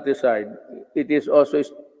the countryside. It is also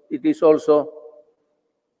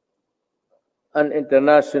an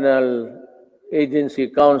international agency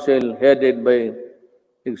council headed by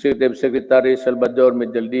Executive Secretary Salvador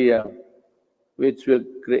Medaldia, which will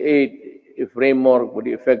create a framework for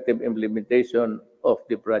the effective implementation of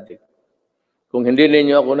the project. Kung hindi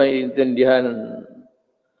ninyo ako naiintindihan,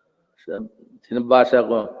 sinabasa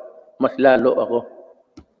ko, mas lalo ako.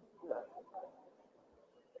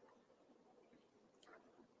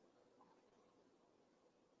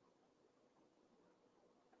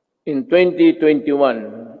 In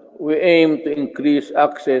 2021, we aim to increase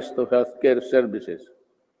access to healthcare services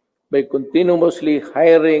by continuously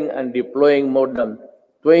hiring and deploying more than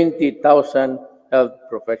 20,000 health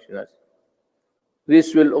professionals.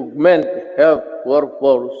 This will augment health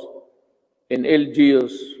workforce in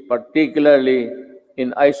LGUs, particularly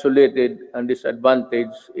in isolated and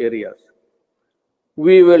disadvantaged areas.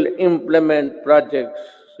 We will implement projects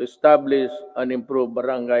to establish and improve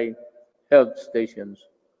barangay health stations,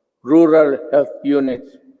 rural health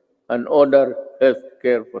units, and other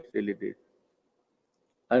healthcare facilities.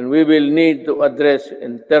 And we will need to address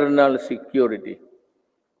internal security.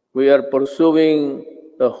 We are pursuing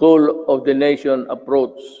the whole of the nation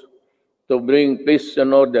approach to bring peace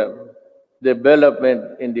and order,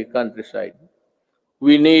 development in the countryside.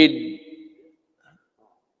 We need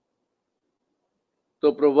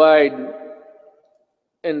to provide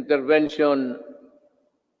intervention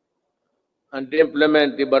and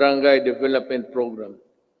implement the barangay development program.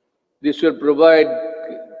 This will provide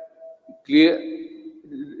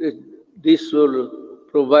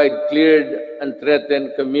cleared and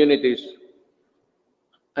threatened communities.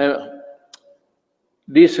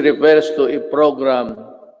 This refers to a program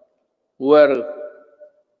where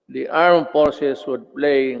the armed forces would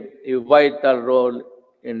play a vital role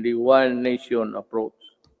in the one nation approach.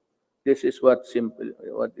 This is what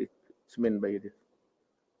it's meant by this.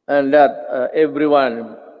 And that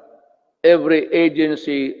every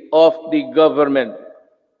agency of the government,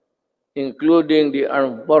 including the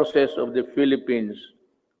armed forces of the Philippines,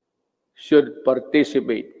 should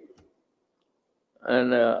participate.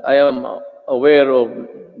 And I am aware of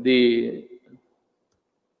the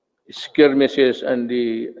skirmishes and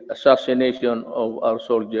the assassination of our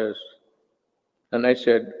soldiers. And I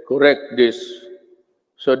said, correct this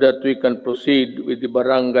so that we can proceed with the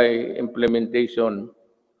barangay implementation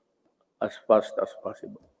as fast as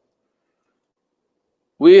possible.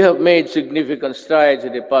 We have made significant strides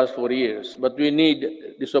in the past 4 years, but we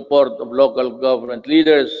need the support of local government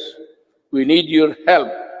leaders. We need your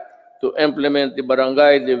help to implement the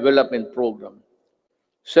barangay development program.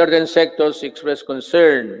 Certain sectors expressed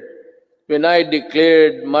concern when I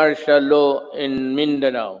declared martial law in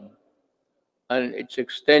Mindanao and its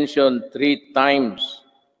extension 3 times.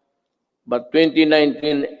 But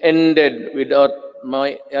 2019 ended without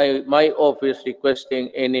my office requesting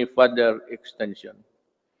any further extension.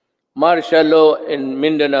 Martial law in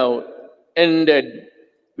Mindanao ended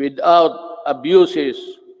without abuses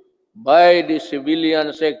by the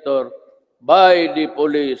civilian sector, by the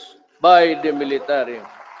police, by the military.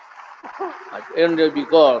 It ended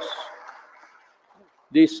because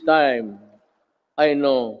this time I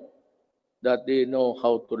know that they know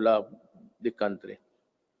how to love the country.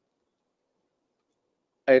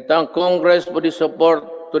 I thank Congress for the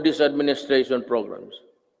support to these administration programs.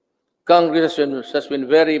 Congress has been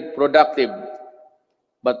very productive,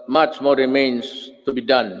 but much more remains to be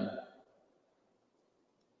done.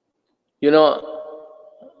 You know,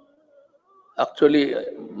 actually,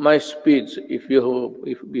 my speech, if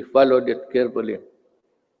we followed it carefully,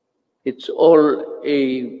 it's all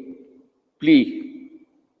a plea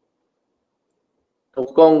to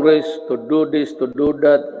Congress to do this, to do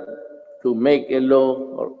that, to make a law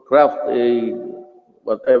or craft a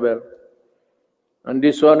whatever. And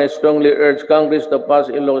this one, I strongly urge Congress to pass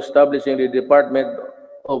a law establishing the Department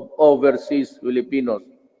of Overseas Filipinos,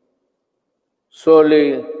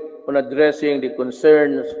 solely on addressing the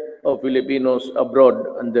concerns of Filipinos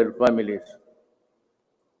abroad and their families.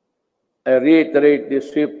 I reiterate the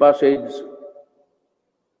swift passage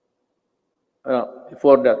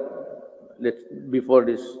before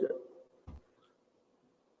this.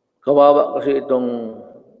 Kawawa kasi itong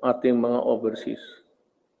ating mga overseas.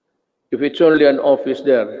 If it's only an office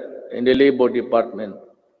there in the Labor Department,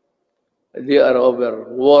 they are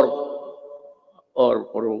overworked or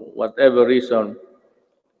for whatever reason,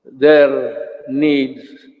 their needs,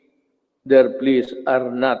 their pleas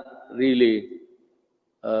are not really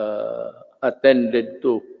attended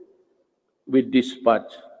to with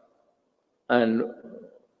dispatch and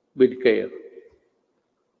with care.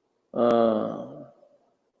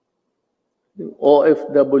 Yung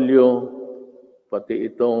OFW, pati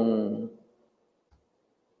itong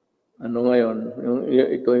ano ngayon,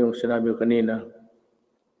 ito yung sinabi ko kanina,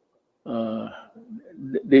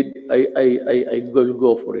 I will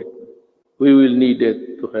go for it. We will need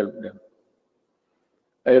it to help them.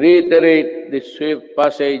 I reiterate the swift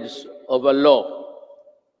passage of a law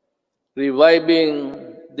reviving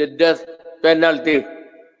the death penalty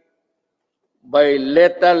by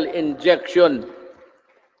lethal injection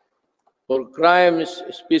for crimes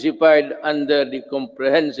specified under the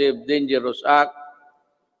Comprehensive Dangerous Act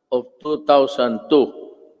of 2002.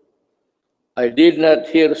 I did not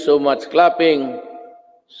hear so much clapping,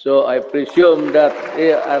 so I presume that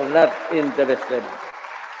they are not interested.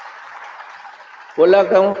 Wala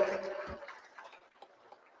kang...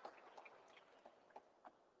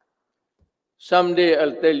 Someday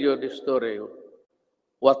I'll tell you the story of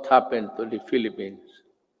what happened to the Philippines.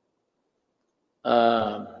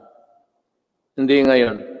 Hindi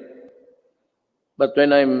ngayon. But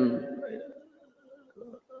when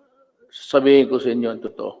sabihin ko sa inyo ang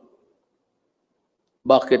totoo,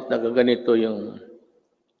 bakit nagaganito yung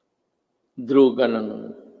droga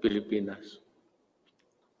ng Pilipinas?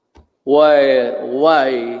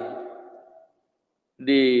 Why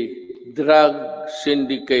the drug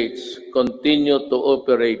syndicates continue to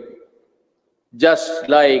operate just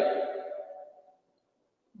like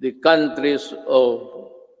the countries of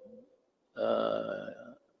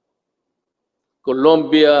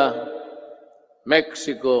Colombia,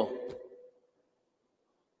 Mexico,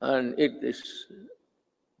 and it is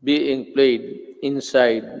being played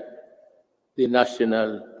inside the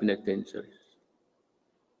national penitentiaries.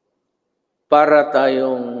 Para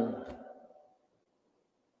tayong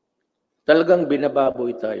talagang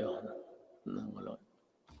binababoy tayo.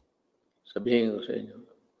 Sabihin ko sa inyo.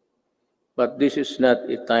 But this is not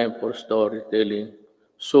a time for storytelling.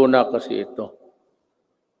 Sona kasi ito.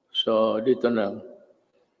 So, dito na.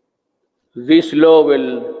 This law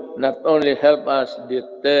will not only help us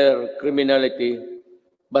deter criminality,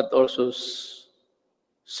 but also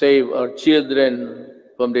save our children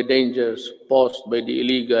from the dangers posed by the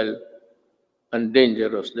illegal and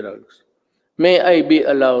dangerous drugs. May I be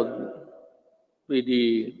allowed with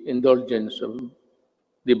the indulgence of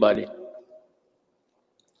the body?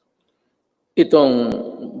 Itong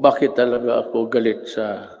bakit talaga ako galit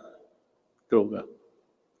sa droga.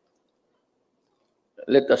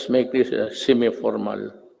 Let us make this a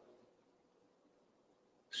semi-formal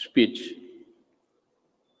speech.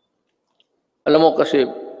 Alam mo kasi,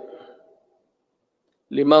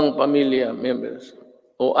 5 pamilya members,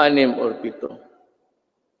 o 6 or 7,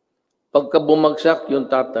 pagka bumagsak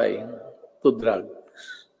yung tatay to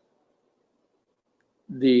drugs,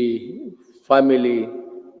 the family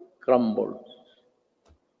crumbles.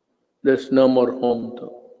 There's no more home to.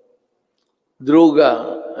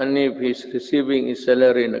 druga, and if he's receiving his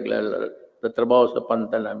salary, nagtatrabaho sa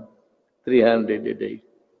pantalan, 300 a day.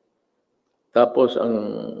 Tapos ang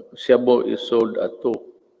shabu is sold at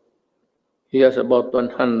 2. He has about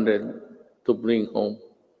 100 to bring home.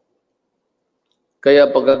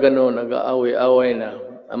 Kaya pagka gano'n, nag-aaway-aaway na.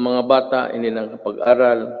 Ang mga bata, hindi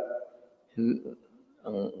nakapag-aral.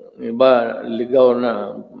 Ang iba, ligaw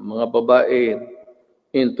na mga babae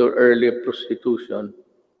into early prostitution.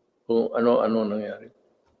 Kung ano-ano nangyari.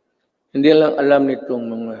 Hindi lang alam nitong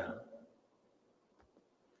mga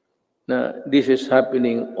na this is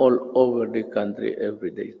happening all over the country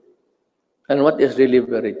every day. And what is really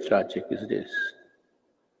very tragic is this.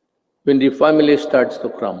 When the family starts to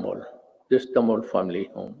crumble, just the more family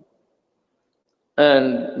home.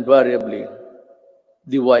 And invariably,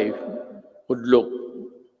 the wife would look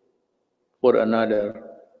for another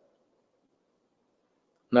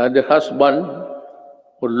husband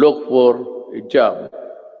would look for a job,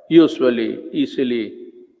 usually,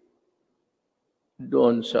 easily,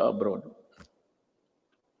 doon sa abroad.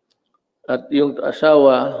 At yung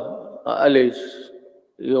asawa, aalis,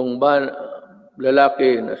 yung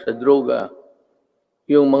lalaki na sa droga,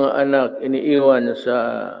 yung mga anak iniiwan sa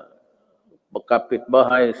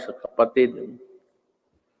kapitbahay, sa kapatid.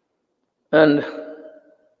 And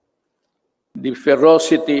the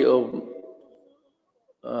ferocity of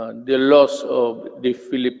the loss of the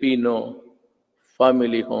Filipino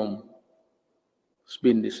family home has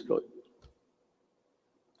been destroyed.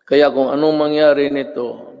 Kaya kung anong mangyari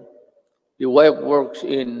nito, the wife works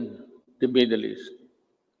in the Middle East.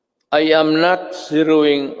 I am not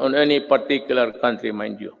zeroing on any particular country,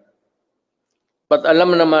 mind you. But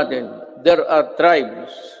alam natin, there are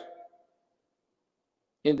tribes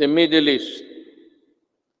in the Middle East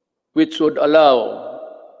which would allow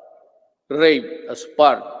rape as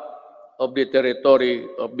part of the territory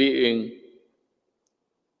of being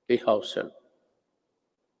a house help.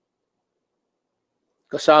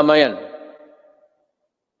 Kasama yan.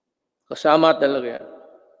 Kasama talaga yan.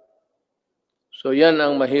 So yan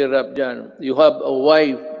ang mahirap dyan. You have a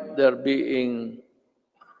wife there being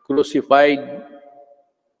crucified,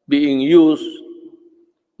 being used,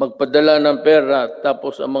 magpadala ng pera,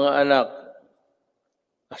 tapos ang mga anak,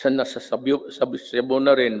 asan nasa Cebu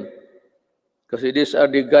na rin. Kasi these are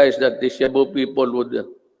the guys that the Cebu people would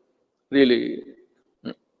really,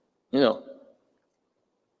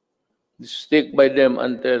 stick by them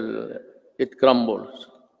until it crumbles,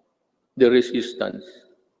 the resistance.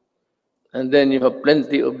 And then you have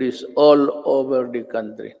plenty of this all over the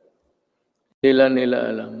country. Nila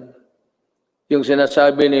alam. Yung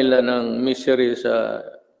sinasabi nila ng misery sa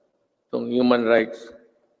human rights,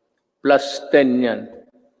 plus 10 yan.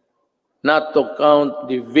 Not to count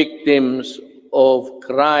the victims of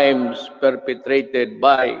crimes perpetrated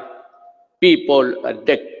by people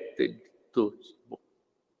addicted to.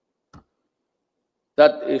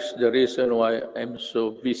 That is the reason why I'm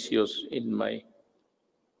so vicious in my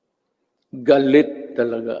galit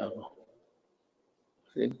talaga ako.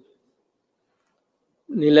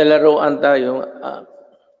 Nilalaroan tayo.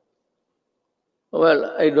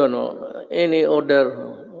 Well, I don't know. Any other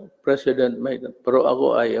president might. Pero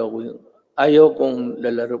ako ayaw kong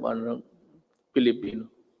lalaroan ng Pilipino.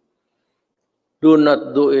 Do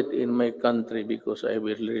not do it in my country because I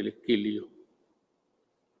will really kill you.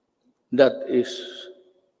 That is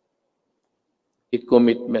a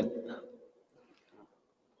commitment.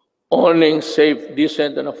 Owning safe,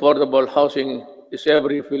 decent, and affordable housing is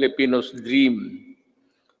every Filipino's dream.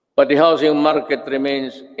 But the housing market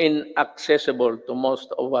remains inaccessible to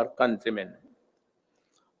most of our countrymen.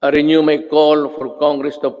 I renew my call for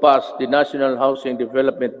Congress to pass the National Housing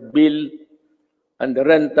Development Bill and the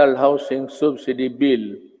Rental Housing Subsidy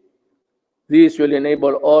Bill. These will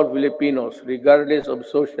enable all Filipinos, regardless of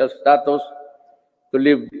social status, to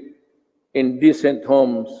live in decent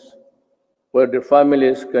homes where their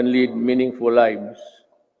families can lead meaningful lives.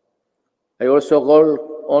 I also call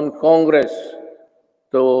on Congress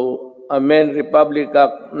to amend Republic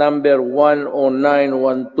Act number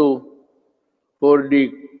 10912 for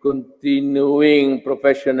the Continuing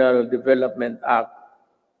Professional Development Act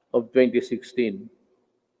of 2016.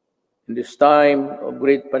 In this time of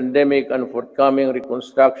great pandemic and forthcoming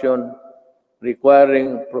reconstruction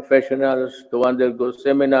requiring professionals to undergo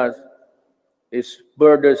seminars is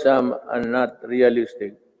burdensome and not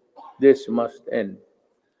realistic. This must end.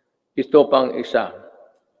 Ito pang isa.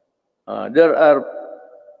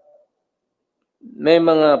 May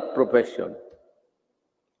mga profession.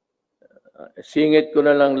 Singit ko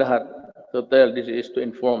na lang lahat to tell this is to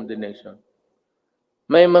inform the nation.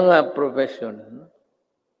 May mga profession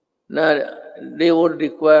na they would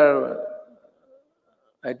require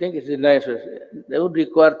I think it's nicer. They would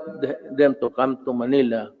require them to come to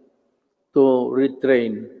Manila to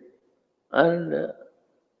retrain and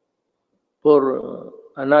for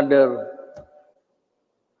another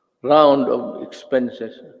round of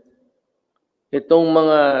expenses. Itong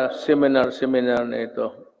mga seminar na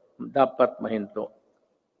ito, dapat mahinto.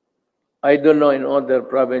 I don't know in other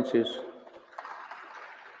provinces,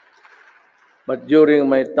 but during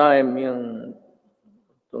my time, yung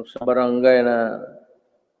sa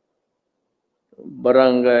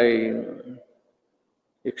barangay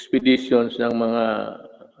expeditions ng mga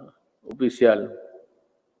opisyal,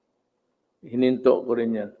 hininto ko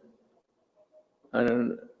rin yan.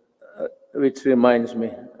 And which reminds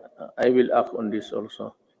me, I will act on this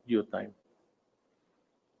also due time.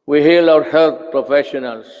 We hail our health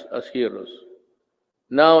professionals as heroes.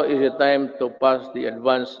 Now is the time to pass the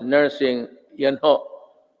Advanced Nursing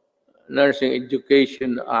Nursing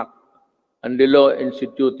Education Act and the law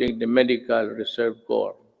instituting the Medical Reserve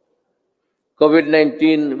Corps.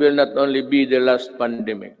 COVID-19 will not only be the last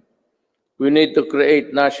pandemic. We need to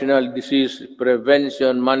create National Disease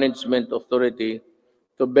Prevention Management Authority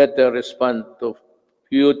to better respond to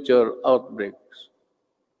future outbreaks.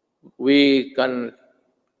 We count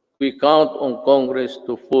on Congress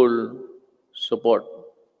to full support.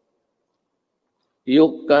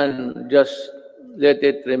 You can just let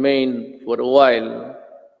it remain for a while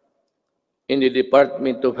in the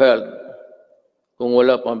Department of Health kung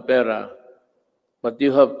wala pang pera, but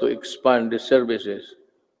you have to expand the services.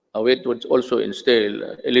 It would also entail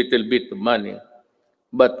a little bit of money,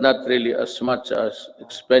 but not really as much as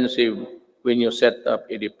expensive when you set up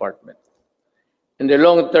a department. In the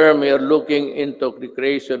long term, we are looking into the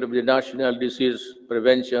creation of the National Disease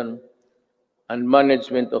Prevention and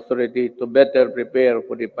Management Authority to better prepare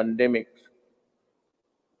for the pandemics,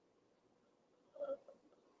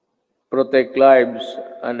 protect lives,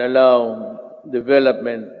 and allow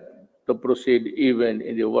development to proceed even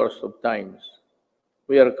in the worst of times.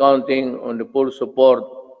 We are counting on the full support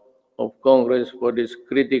of Congress for this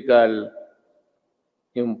critical,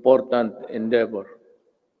 important endeavor.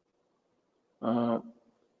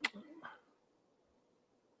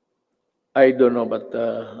 I don't know, but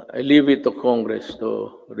I leave it to Congress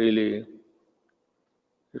to really.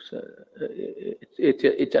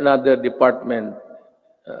 It's another department.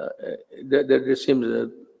 There seems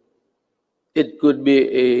that it could be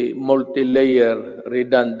a multi-layer,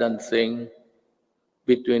 redundant thing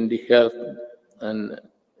between the health and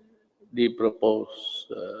the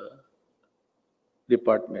proposed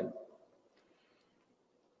department.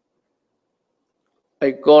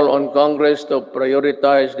 I call on Congress to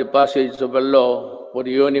prioritize the passage of a law for the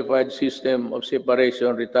unified system of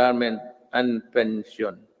separation, retirement, and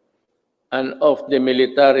pension, and of the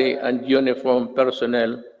military and uniformed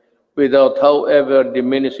personnel, without, however,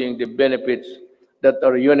 diminishing the benefits that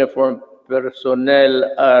our uniformed personnel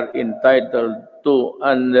are entitled to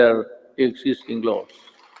under existing laws.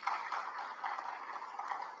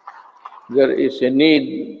 There is a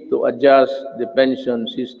need to adjust the pension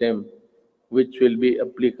system, which will be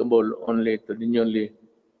applicable only to the newly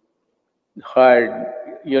hired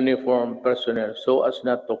uniformed personnel, so as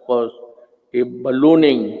not to cause a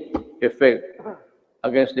ballooning effect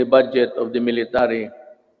against the budget of the military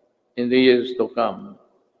in the years to come,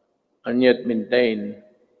 and yet maintain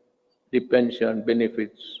the pension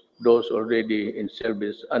benefits those already in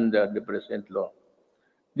service under the present law.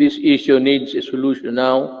 This issue needs a solution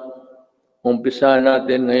now. Umpisahan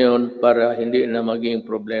natin ngayon para hindi na maging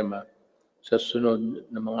problema sa sunod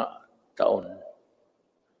na mga taon.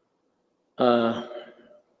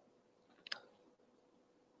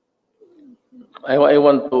 I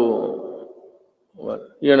want to,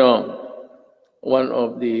 one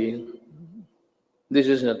of the, this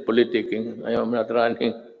is not politicking, I am not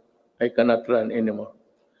running, I cannot run anymore.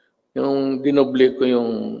 Yung dinoble ko yung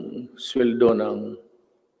sweldo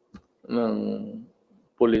ng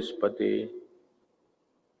police pati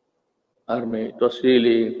army, it was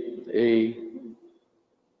really a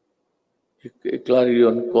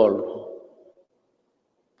clarion call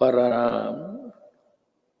para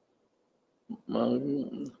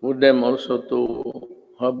for them also to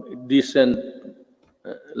have a decent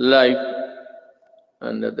life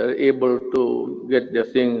and that they're able to get the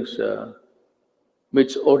things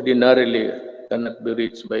which ordinarily cannot be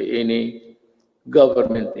reached by any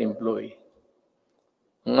government employee.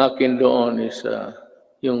 Ang akin doon is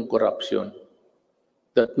yung corruption.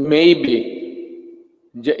 That maybe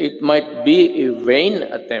it might be a vain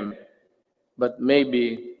attempt, but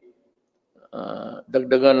maybe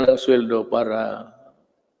dagdagan ng sweldo para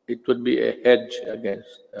it would be a hedge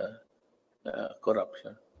against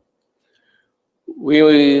corruption.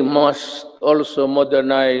 We must also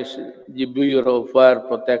modernize the Bureau of Fire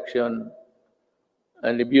Protection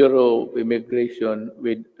and the Bureau of Immigration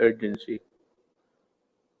with urgency.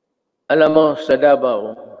 Alam mo, sa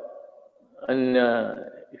Davao, and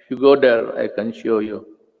if you go there, I can show you.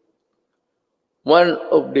 One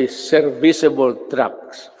of the serviceable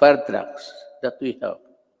trucks, fire trucks that we have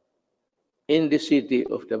in the city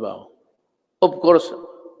of Davao. Of course,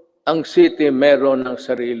 ang city meron ng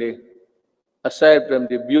sarili, aside from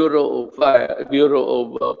the Bureau of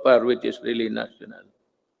Fire, which is really national.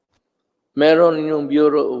 Meron yung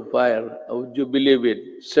Bureau of Fire, would you believe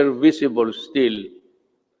it, serviceable still.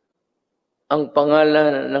 Ang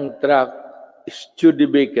pangalan ng truck is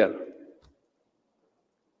Studebaker.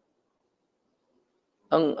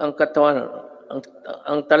 Ang katawan,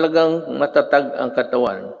 ang talagang matatag ang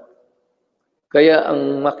katawan. Kaya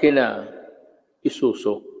ang makina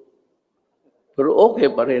isuso. Pero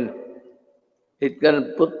okay pa rin. It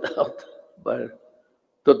can put out. But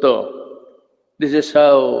totoo. This is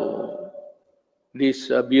how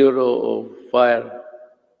this Bureau of Fire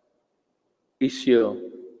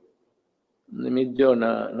issue medyo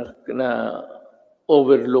na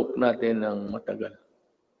overlook natin ng matagal.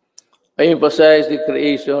 I emphasize the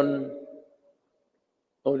creation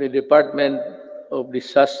of the Department of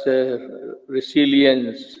Disaster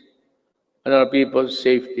Resilience and our people's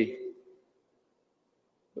safety,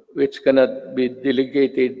 which cannot be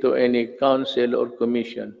delegated to any council or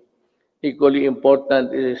commission. Equally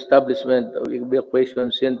important is the establishment of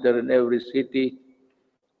evacuation center in every city,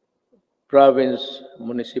 province,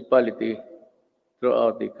 municipality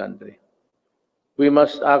throughout the country. We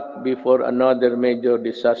must act before another major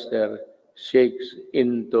disaster shakes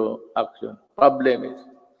into action. Problem is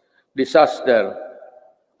disaster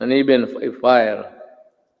and even a fire.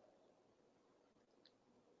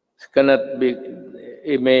 This cannot be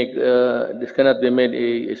made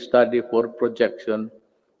a study for projection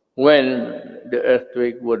when the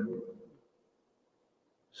earthquake would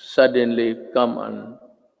suddenly come and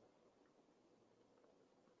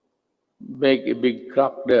make a big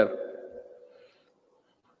crack there.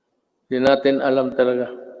 Hindi natin alam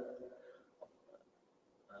talaga.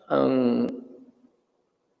 Ang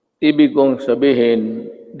ibig kong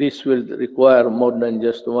sabihin, this will require more than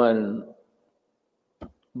just one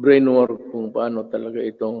brain work kung paano talaga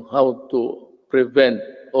itong how to prevent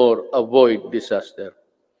or avoid disaster.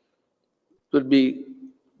 It would be,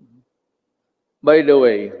 by the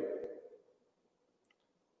way,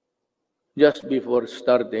 just before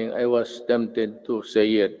starting, I was tempted to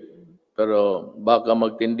say it, pero baka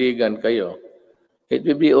magtindigan kayo. It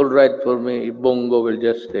will be all right for me if Bongo will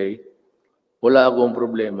just stay. Wala akong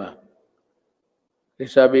problema.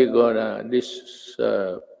 Sabi ko na this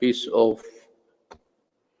piece of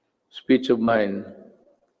speech of mine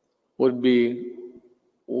would be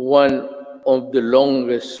one of the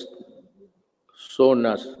longest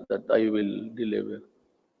sonas that I will deliver.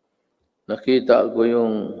 Nakita ko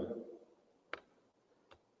yung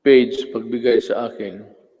page pagbigay sa akin.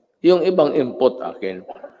 Yung ibang input akin.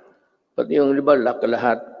 Pati yung iba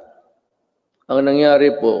lahat. Ang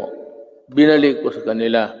nangyari po, binalik ko sa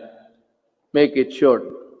kanila. Make it short.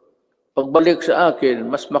 Pagbalik sa akin,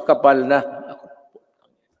 mas makapal na.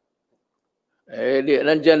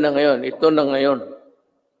 Nandyan na ngayon. Ito na ngayon.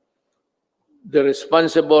 The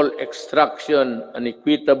responsible extraction and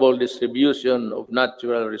equitable distribution of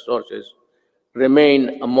natural resources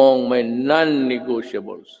remain among my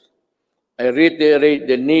non-negotiables. I reiterate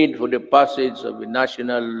the need for the passage of the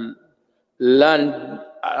National Land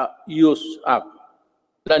Use Act,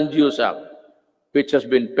 which has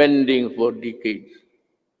been pending for decades.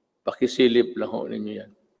 Pakisilip lang ho ninyo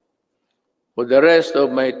yan. For the rest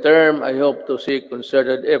of my term, I hope to see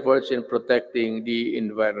concerted efforts in protecting the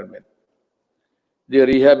environment. The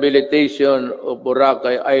rehabilitation of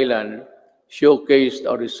Boracay Island showcased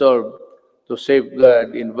our resolve to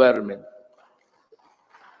safeguard the environment.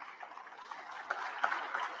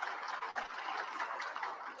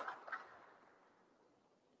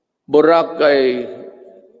 Boracay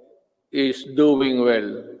is doing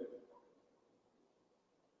well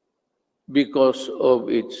because of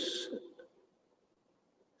its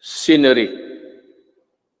scenery.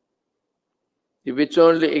 If it's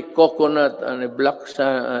only a coconut and a black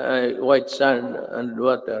sand, white sand and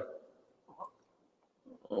water,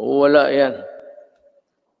 wala yan.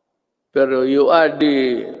 Pero you add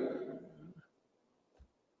the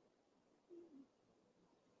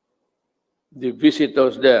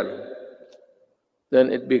visitors there, then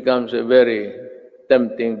it becomes a very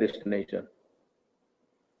tempting destination.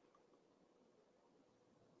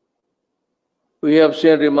 We have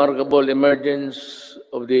seen remarkable emergence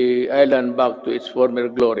of the island back to its former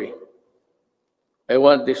glory. I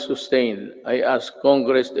want this sustained. I ask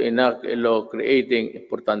Congress to enact a law creating,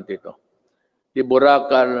 importante ito, the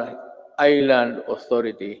Boracay Island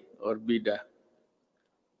Authority or BIDA.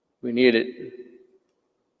 We need it.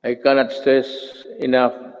 I cannot stress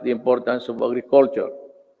enough the importance of agriculture.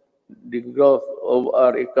 The growth of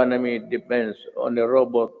our economy depends on a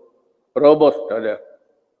robust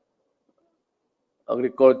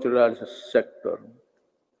agricultural sector.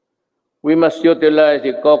 We must utilize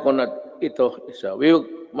the coconut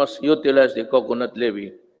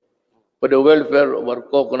levy for the welfare of our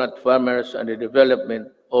coconut farmers and the development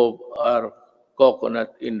of our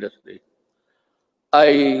coconut industry.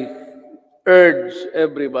 I urge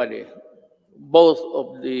everybody, both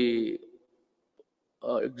of the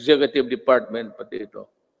executive department pati ito,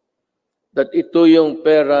 that ito yung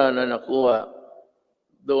pera na nakuha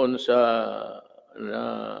doon sa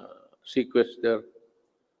sequester.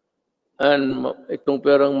 And itong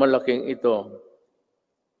perang malaking ito,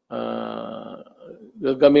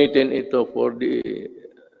 gagamitin ito for the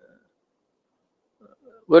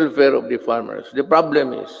welfare of the farmers. The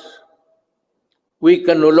problem is, we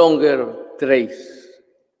can no longer trace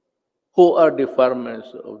who are the farmers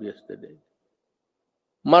of yesterday.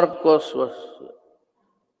 Marcos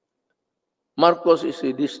is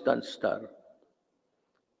a distant star.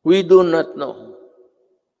 We do not know.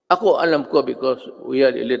 Ako alam ko because we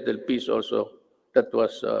had a little piece also that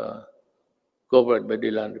was covered by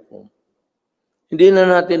the land reform. Hindi na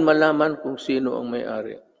natin malaman kung sino ang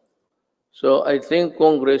may-ari. So I think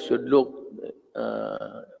Congress should look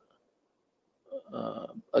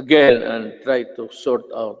again and try to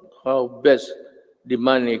sort out how best the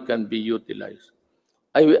money can be utilized.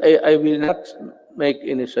 I will not make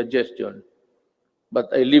any suggestion,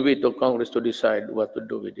 but I leave it to Congress to decide what to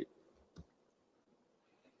do with it.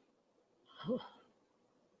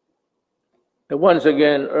 I once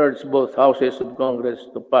again urge both houses of Congress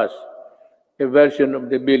to pass a version of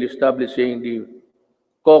the bill establishing the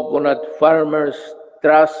Coconut Farmers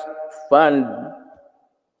Trust Fund.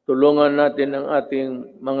 Tulungan natin ang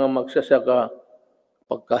ating mga magsasaka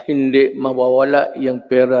pagka hindi mawawala yung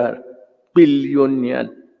pera, bilyon yan.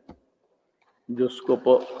 Diyos ko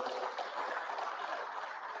po.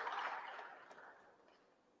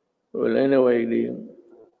 Well, anyway,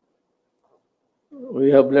 we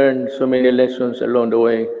have learned so many lessons along the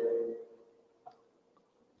way.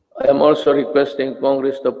 I am also requesting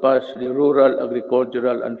Congress to pass the Rural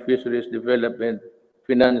Agricultural and Fisheries Development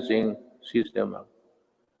Financing System Act.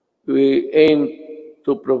 We aim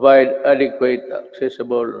to provide adequate,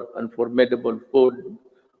 accessible, and affordable food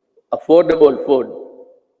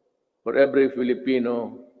for every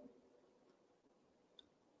Filipino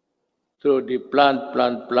through the Plant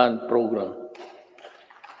program.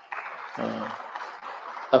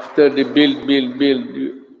 After the build,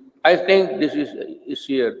 I think this is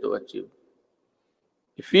easier to achieve.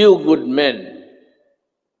 A few good men,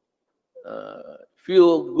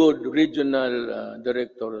 few good regional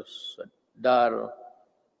directors, DAR,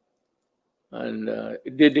 and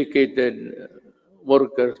dedicated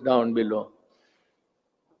workers down below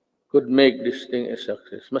could make this thing a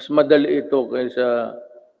success. Mas madali ito kaysa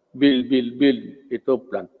build. Ito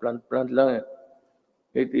plant lang.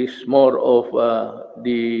 It is more of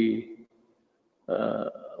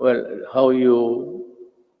how you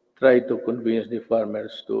try to convince the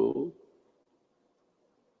farmers to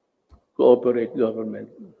cooperate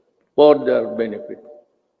government for their benefit.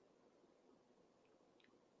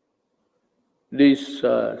 This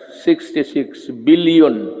 66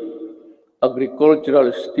 billion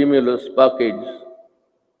agricultural stimulus package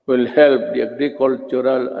will help the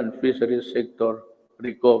agricultural and fisheries sector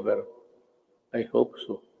recover. I hope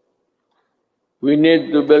so. We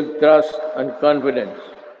need to build trust and confidence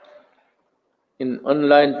in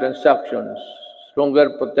online transactions,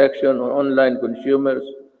 stronger protection on online consumers,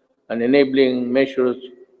 and enabling measures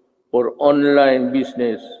for online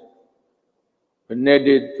business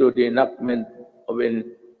needed through the enactment of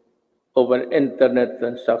an Internet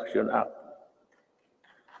Transaction Act.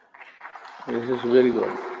 This is very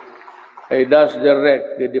good. I thus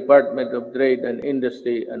direct the Department of Trade and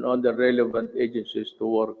Industry and other relevant agencies to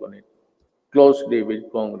work on it closely with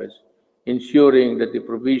Congress, ensuring that the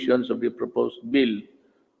provisions of the proposed bill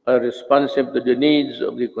are responsive to the needs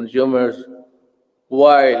of the consumers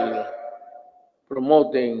while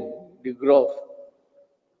promoting the growth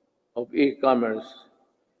of e-commerce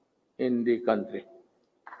in the country.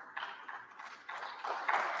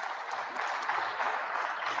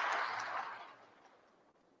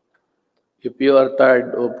 If you are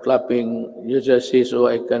tired of clapping, you just say so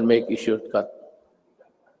I can make a shortcut.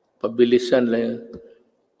 Pabilisan lang yan.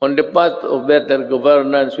 On the path of better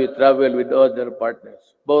governance, we travel with other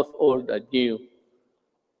partners, both old and new,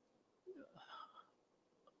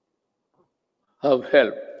 have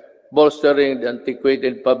helped bolstering the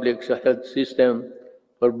antiquated public health system,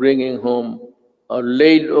 for bringing home a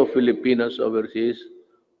load of Filipinos overseas,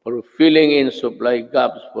 for filling in supply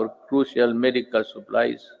gaps for crucial medical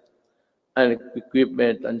supplies and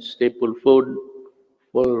equipment and staple food.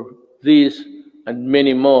 For these and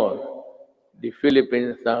many more, the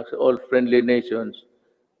Philippines thanks all friendly nations.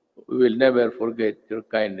 We will never forget your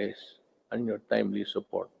kindness and your timely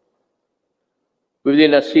support.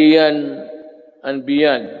 Within ASEAN and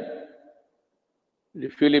beyond the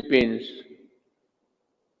Philippines,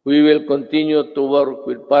 we will continue to work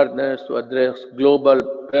with partners to address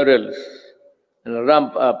global perils and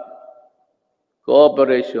ramp up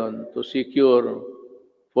cooperation to secure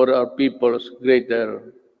for our peoples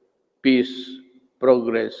greater peace,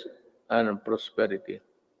 progress, and prosperity.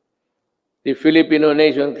 The Filipino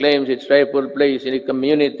nation claims its rightful place in a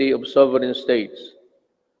community of sovereign states.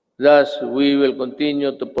 Thus, we will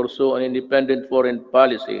continue to pursue an independent foreign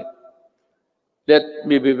policy. Let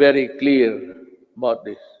me be very clear about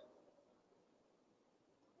this.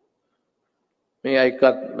 May I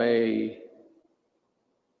cut my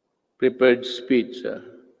prepared speech?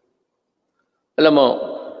 Alam mo,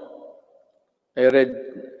 I read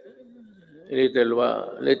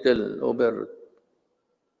little over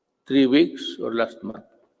 3 weeks or last month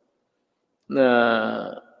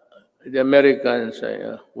na the Americans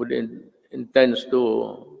intends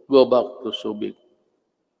to go back to Subic.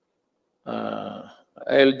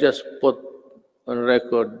 I'll just put on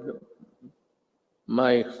record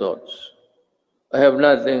my thoughts. I have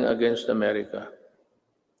nothing against America.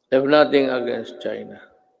 I have nothing against China.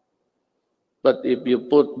 But if you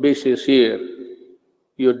put bases here,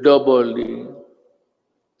 you double the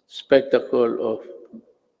spectacle of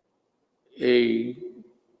a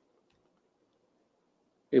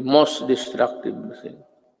most destructive thing.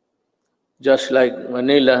 Just like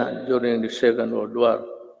Manila during the Second World War,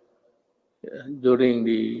 during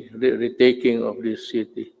the retaking of this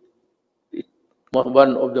city,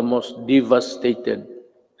 one of the most devastated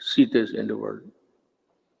cities in the world.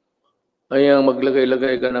 Kaya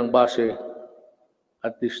maglagay-lagay ka ng base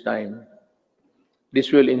at this time.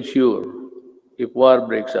 This will ensure if war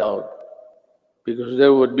breaks out, because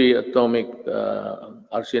there would be atomic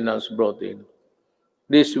arsenals brought in.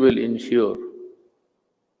 This will ensure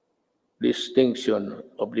the extinction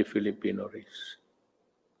of the Filipino race.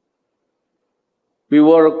 We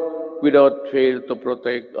work without fail to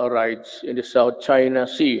protect our rights in the South China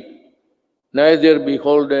Sea, neither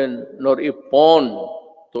beholden nor a pawn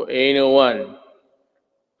to anyone.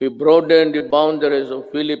 We broaden the boundaries of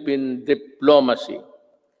Philippine diplomacy.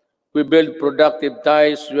 We build productive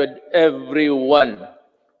ties with everyone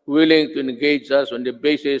willing to engage us on the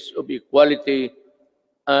basis of equality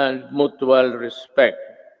and mutual respect.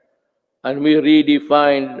 And we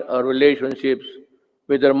redefined our relationships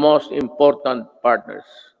with our most important partners,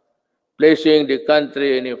 placing the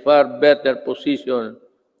country in a far better position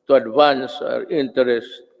to advance our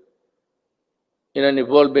interests in an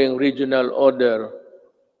evolving regional order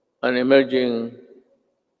and emerging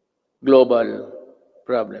global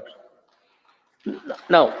problems.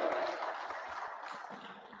 Now,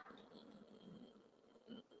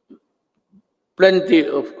 plenty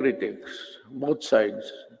of critics, both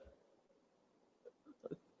sides,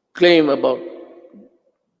 claim about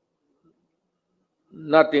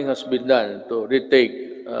nothing has been done to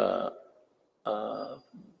retake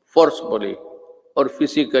forcefully or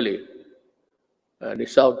physically the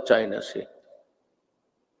South China Sea.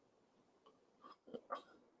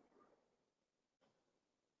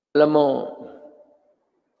 Alam mo,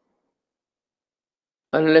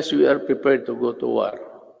 unless we are prepared to go to war,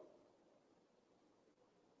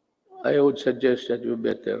 I would suggest that you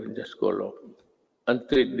better just call off and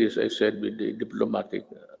treat this, I said, with the diplomatic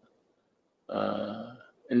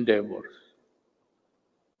endeavors.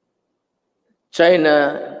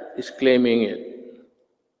 China is claiming it.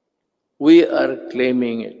 We are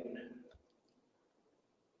claiming it.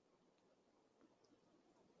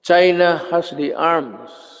 China has the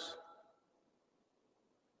arms.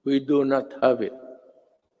 We do not have it.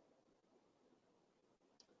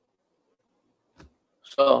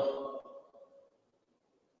 So,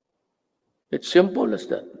 it's simple as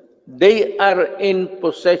that. They are in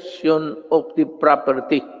possession of the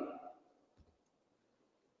property.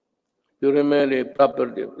 You remember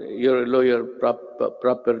property, your lawyer,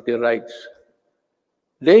 property rights.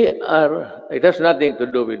 They are, it has nothing to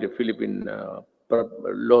do with the Philippine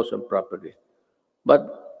laws on property.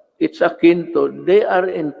 But it's akin to, they are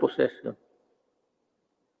in possession.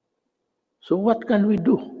 So what can we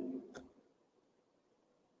do?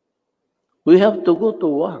 We have to go to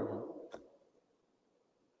war.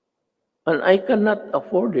 And I cannot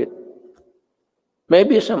afford it.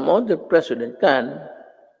 Maybe some other president can,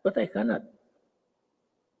 but I cannot.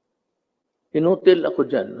 Inutil ako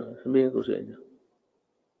dyan, sabihin ko sa inyo.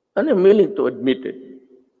 And I'm willing to admit it.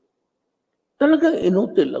 Talagang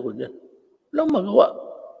inutil ako dyan. Walang magawa.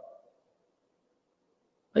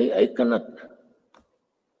 I cannot.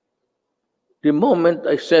 The moment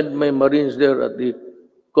I send my Marines there at the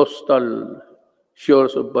coastal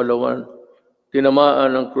shores of Palawan,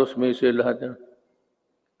 tinamaan ng cruise missile lahat yan.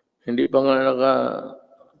 Hindi pa nga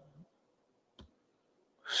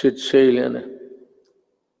sit sail yan eh.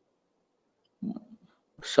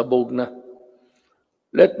 Sabog na.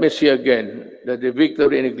 Let me see again that the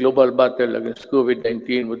victory in a global battle against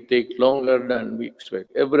COVID-19 would take longer than we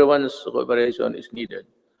expect. Everyone's cooperation is needed.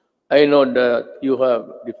 I know that you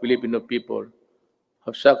have, the Filipino people,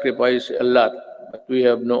 have sacrificed a lot, but we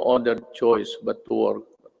have no other choice but to work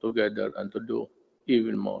together and to do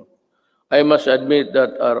even more. I must admit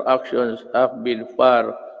that our actions have been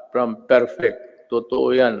far from perfect.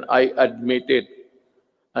 Totoo yan. I admit it.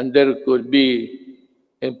 And there could be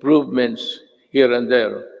improvements here and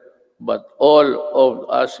there. But all of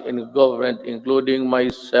us in government, including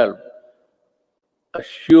myself,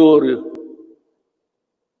 assure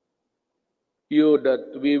you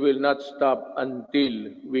that we will not stop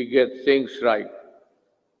until we get things right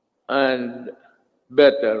and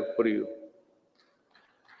better for you.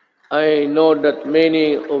 I know that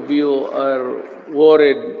many of you are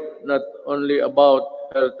worried not only about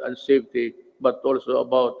health and safety, but also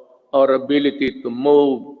about our ability to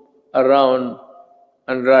move around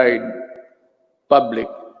and ride public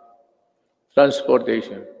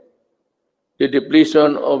transportation. The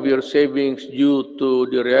depletion of your savings due to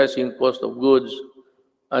the rising cost of goods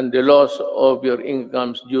and the loss of your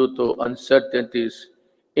incomes due to uncertainties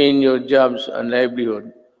in your jobs and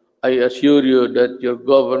livelihood, I assure you that your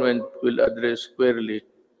government will address squarely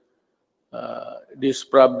these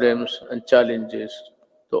problems and challenges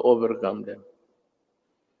to overcome them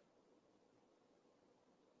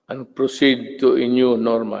and proceed to a new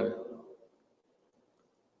normal.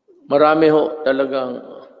 Marami ho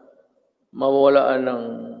talagang mawawalaan ng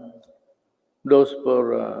those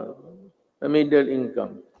for a middle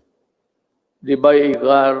income. They buy a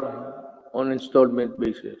car on installment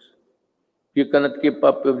basis. You cannot keep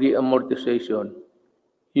up with the amortization.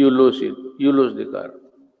 You lose it. You lose the car.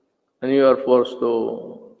 And you are forced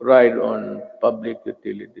to ride on public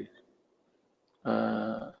utilities.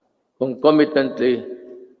 Concomitantly,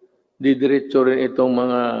 didiretso rin itong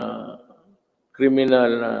mga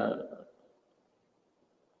kriminal na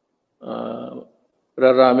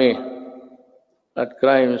rarami at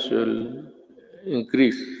crimes will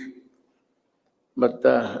increase. But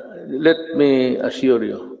let me assure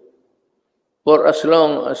you, for as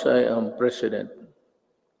long as I am president,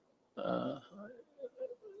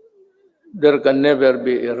 there can never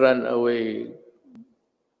be a runaway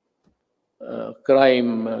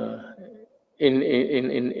crime in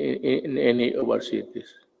any of our cities.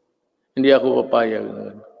 Hindi ako papayag na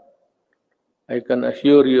gano'n. I can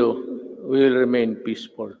assure you, we will remain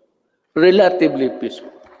peaceful. Relatively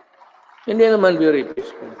peaceful. Hindi naman very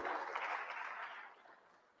peaceful.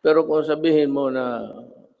 Pero kung sabihin mo na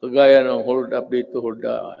kagaya ng hold up dito, hold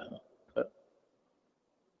up,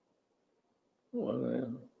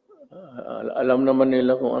 alam naman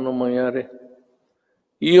nila kung anong mangyari.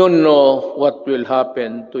 You know what will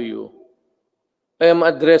happen to you. I am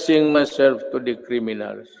addressing myself to the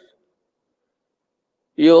criminals.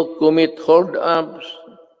 You commit hold-ups,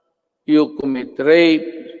 you commit rape,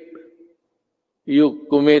 you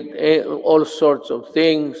commit all sorts of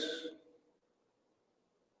things,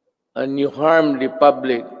 and you harm the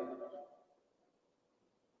public,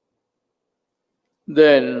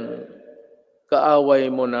 then kaaway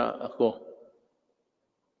mo na ako.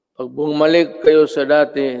 Pag bumalik kayo sa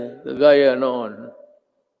dati, kagaya noon,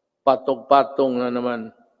 patong-patong na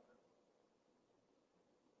naman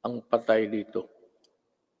ang patay dito.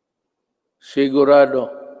 Sigurado,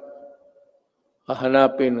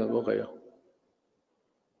 hahanapin ko kayo.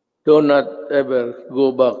 Do not ever go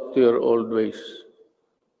back to your old ways.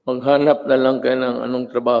 Maghanap na lang kayo ng anong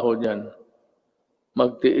trabaho dyan.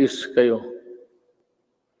 Magtiis kayo.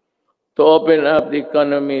 To open up the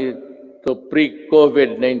economy to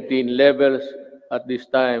pre-COVID-19 levels at this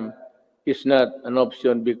time is not an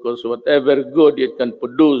option because whatever good it can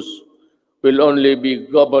produce will only be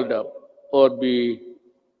gobbled up or be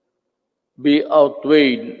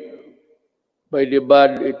outweighed by the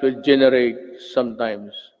bad it will generate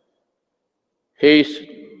sometimes. Haste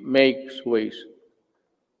makes ways.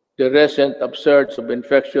 The recent upsurge of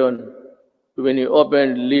infection, when you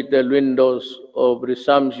open little windows of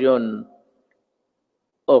resumption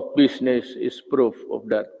of business, is proof of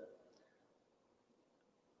that.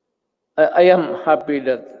 I am happy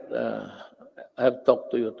that I have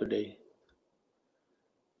talked to you today.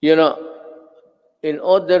 You know, in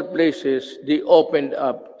other places, they opened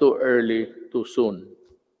up too early, too soon.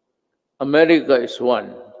 America is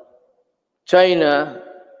one. China,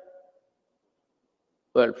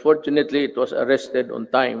 well, fortunately, it was arrested on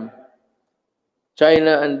time.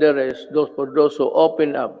 China and the rest, for those who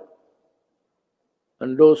open up,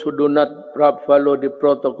 and those who do not follow the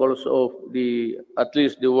protocols of at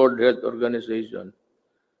least the World Health Organization,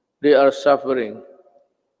 they are suffering.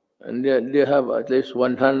 And they have at least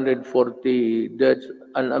 140 deaths.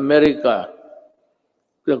 And America,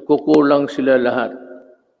 kukulang sila lahat.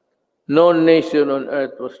 No nation on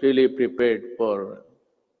earth was really prepared for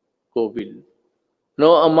COVID.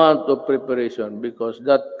 No amount of preparation, because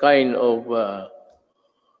that kind of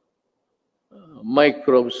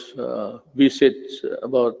microbes visits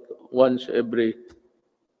about once every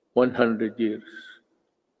 100 years.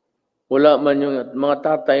 Wala man yung mga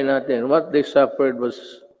tatay natin. What they suffered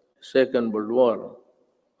was Second World War.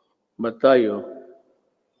 But tayo,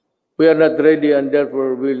 we are not ready, and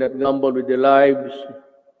therefore we will not gamble with the lives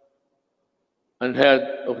and health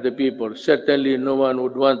of the people. Certainly no one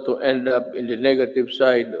would want to end up in the negative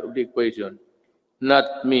side of the equation.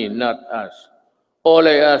 Not me, not us. All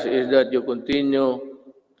I ask is that you continue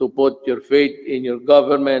to put your faith in your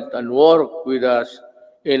government and work with us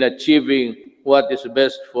in achieving what is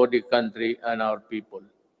best for the country and our people.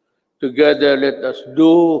 Together, let us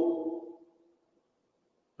do,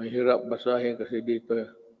 mahirap basahin kasi dito,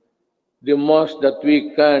 the most that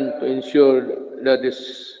we can to ensure that this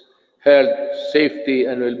health, safety,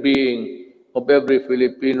 and well-being of every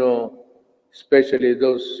Filipino, especially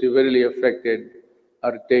those severely affected,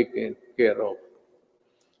 are taken care of.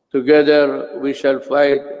 Together, we shall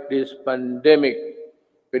fight this pandemic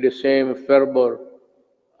with the same fervor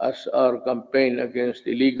as our campaign against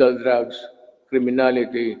illegal drugs,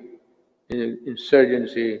 criminality,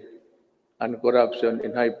 insurgency, and corruption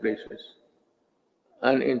in high places,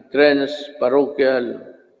 and entrenched parochial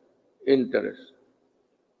interests.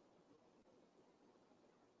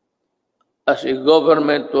 As a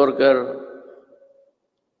government worker,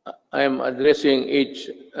 I am addressing each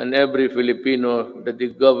and every Filipino that the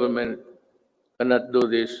government cannot do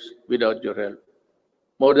this without your help.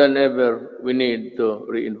 More than ever, we need to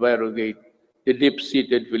reinvigorate the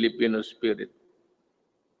deep-seated Filipino spirit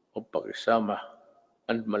of pakisama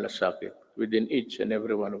and malasakit within each and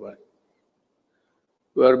every one of us.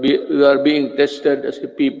 We are being tested as a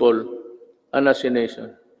people and as a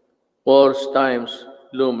nation. Worse times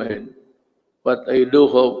loom ahead. But I do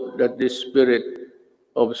hope that this spirit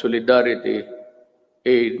of solidarity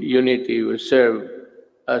and unity will serve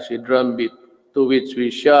as a drumbeat to which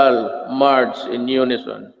we shall march in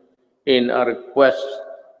unison in our quest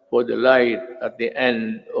for the light at the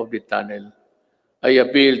end of the tunnel. I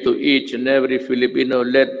appeal to each and every Filipino,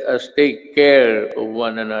 let us take care of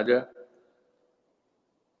one another.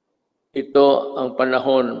 Ito ang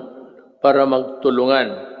panahon para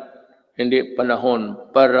magtulungan, hindi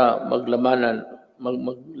panahon para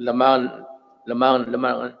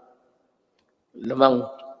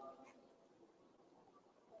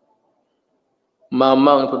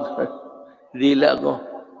mamang dila ko.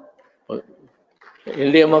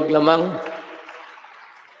 Hindi maglamang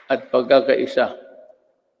at pagkakaisa.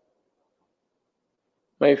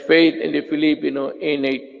 My faith in the Filipino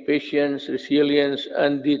innate patience, resilience,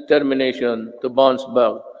 and determination to bounce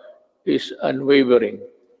back is unwavering.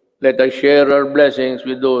 Let us share our blessings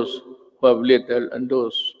with those who have little and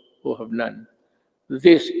those who have none.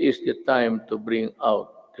 This is the time to bring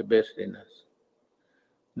out the best in us.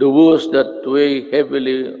 The woes that weigh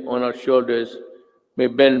heavily on our shoulders may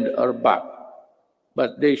bend our back,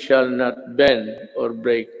 but they shall not bend or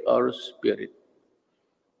break our spirit.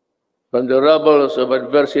 From the rubbles of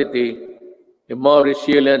adversity, a more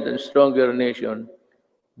resilient and stronger nation,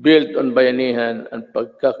 built on bayanihan and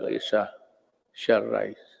pagkakaisa, shall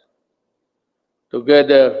rise.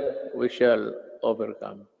 Together, we shall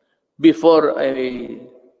overcome. Before I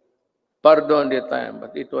pardon the time,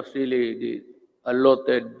 but it was really the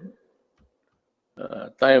allotted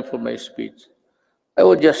time for my speech, I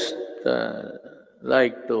would just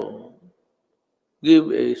like to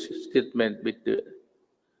give a statement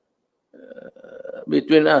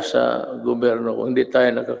between us sa gobyerno kung hindi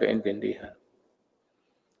tayo nakakaintindihan.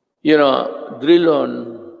 You know,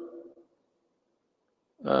 Drilon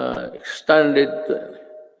extended,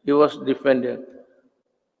 he was defended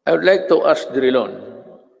I would like to ask Drilon,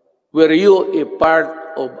 were you a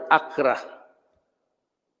part of Accra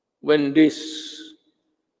when this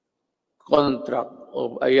contract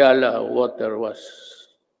of Ayala Water was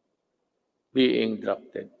being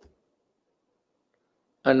drafted?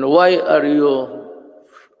 And why are you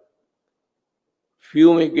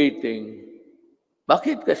fumigating?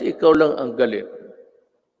 Bakit kasi ikaw lang ang galit?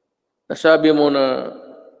 Nasabi mo na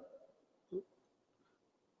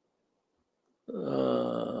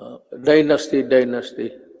dynasty.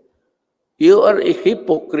 You are a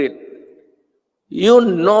hypocrite. You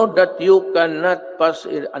know that you cannot pass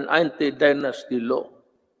an anti-dynasty law.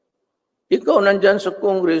 Ikaw nandyan sa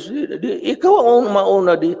Congress, ikaw ang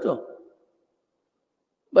mauna dito.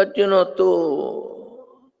 But you know, to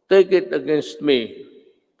take it against me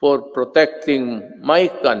for protecting my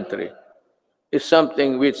country is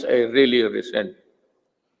something which I really resent.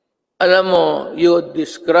 Alam mo, you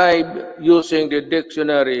describe using the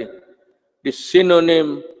dictionary the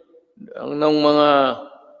synonym ng mga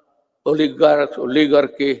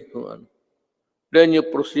oligarchy. Then you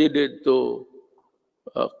proceeded to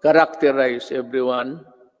characterize everyone,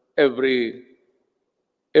 every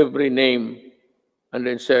name, and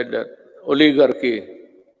then said that oligarchy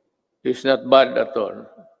is not bad at all,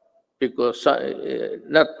 because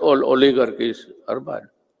not all oligarchies are bad.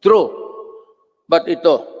 True. But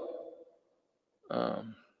ito,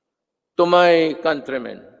 to my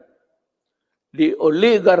countrymen, the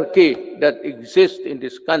oligarchy that exists in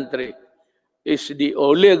this country is the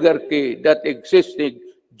oligarchy that existed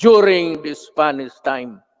during the Spanish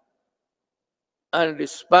time. And the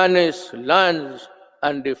Spanish lands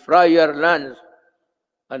and the friar lands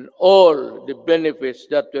and all the benefits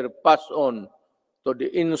that were passed on to the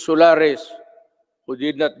insulares who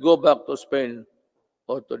did not go back to Spain,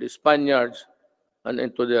 or to the Spaniards and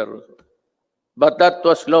into their... But that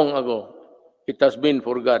was long ago. It has been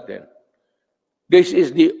forgotten. This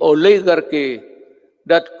is the oligarchy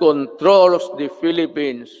that controls the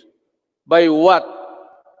Philippines. By what?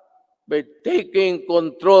 By taking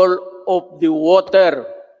control of the water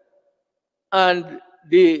and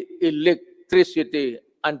the electricity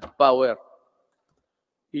and power.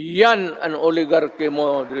 Yan ang oligarchy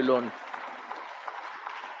mo, Drilon.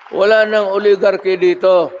 Wala nang oligarchy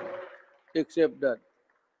dito except that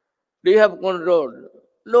they have control.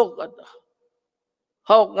 Look at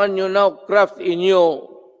how can you now craft a new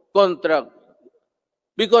contract?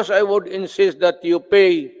 Because I would insist that you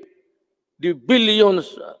pay the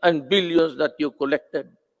billions and billions that you collected.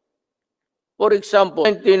 For example,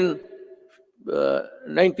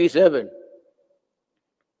 1997,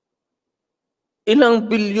 ilang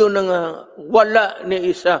bilyon na nga wala ni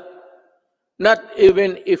isa. Not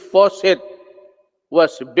even a faucet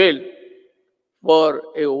was built for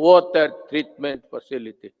a water treatment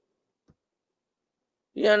facility.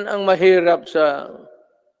 Yan ang mahirap sa...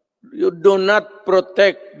 You do not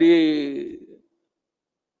protect the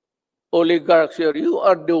oligarchs here. You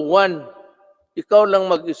are the one. Ikaw lang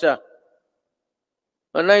mag-isa.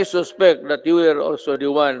 And I suspect that you were also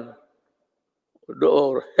the one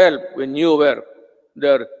or help when you were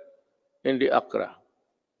there in the Accra.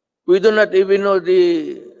 We do not even know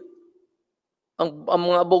ang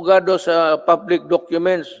mga abogado sa public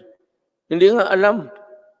documents. Hindi nga alam.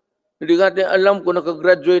 Hindi natin alam kung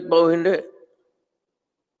nakagraduate ba o hindi.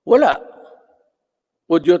 Wala.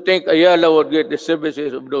 Would you think Ayala would get the services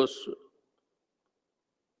of those?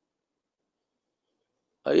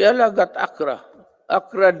 Ayala got Accra.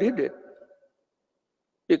 Accra did it.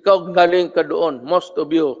 Ikaw galing ka doon. Most of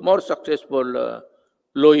you, more successful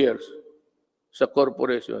lawyers sa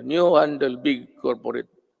corporation. You handle big corporate.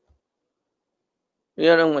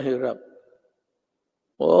 Yan ang mahirap.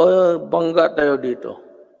 O, bangga tayo dito.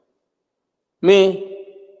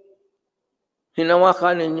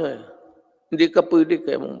 Hinawakan ninyo eh. Hindi ka pwede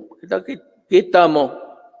kayo. Kita mo,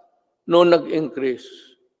 noong nag-increase,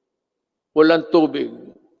 walang tubig,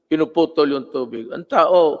 pinuputol yung tubig. Ang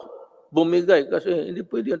tao, bumigay kasi hindi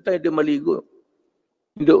pwede yung tayo di maligo.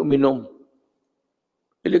 Hindi uminom.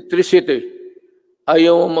 Electricity,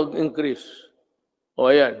 ayaw mo mag-increase. O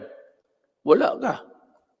ayan, wala ka.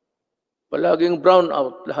 Palaging brown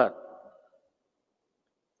out lahat.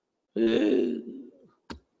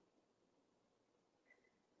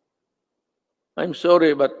 I'm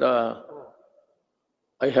sorry, but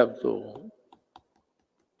I have to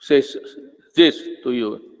say this to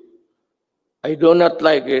you. I do not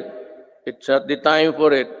like it. It's not the time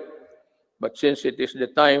for it. But since it is the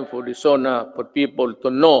time for the Sona, for people to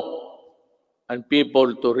know and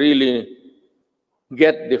people to really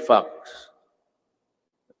get the facts,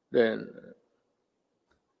 then,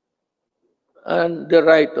 and the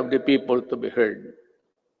right of the people to be heard.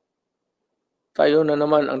 Tayo na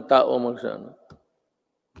naman ang tao magsano.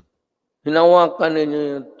 Hinawakan ninyo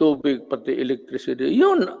yung tubig, pati electricity.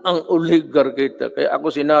 Yun ang oligarchy. Kaya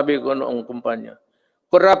ako sinabi ko noong kumpanya,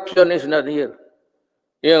 corruption is not here.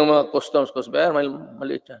 Yung mga customs,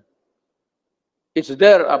 maliit yan. It's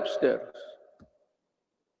there upstairs.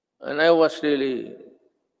 And I was really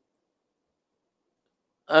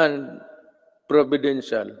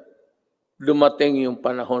unprovidential. Dumating yung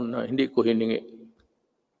panahon na hindi ko hiningi.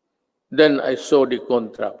 Then I saw the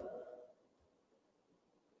contract.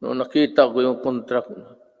 Noong nakita ko yung contract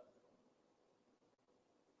na.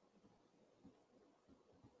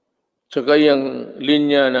 Tsaka yung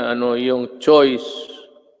linya na yung choice,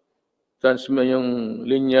 yung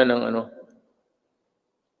linya ng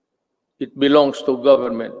it belongs to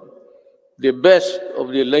government. The best of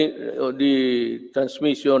the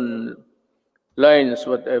transmission lines,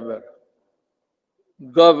 whatever,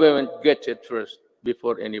 government gets it first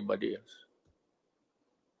before anybody else.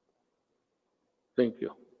 Thank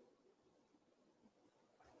you.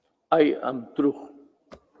 I am true.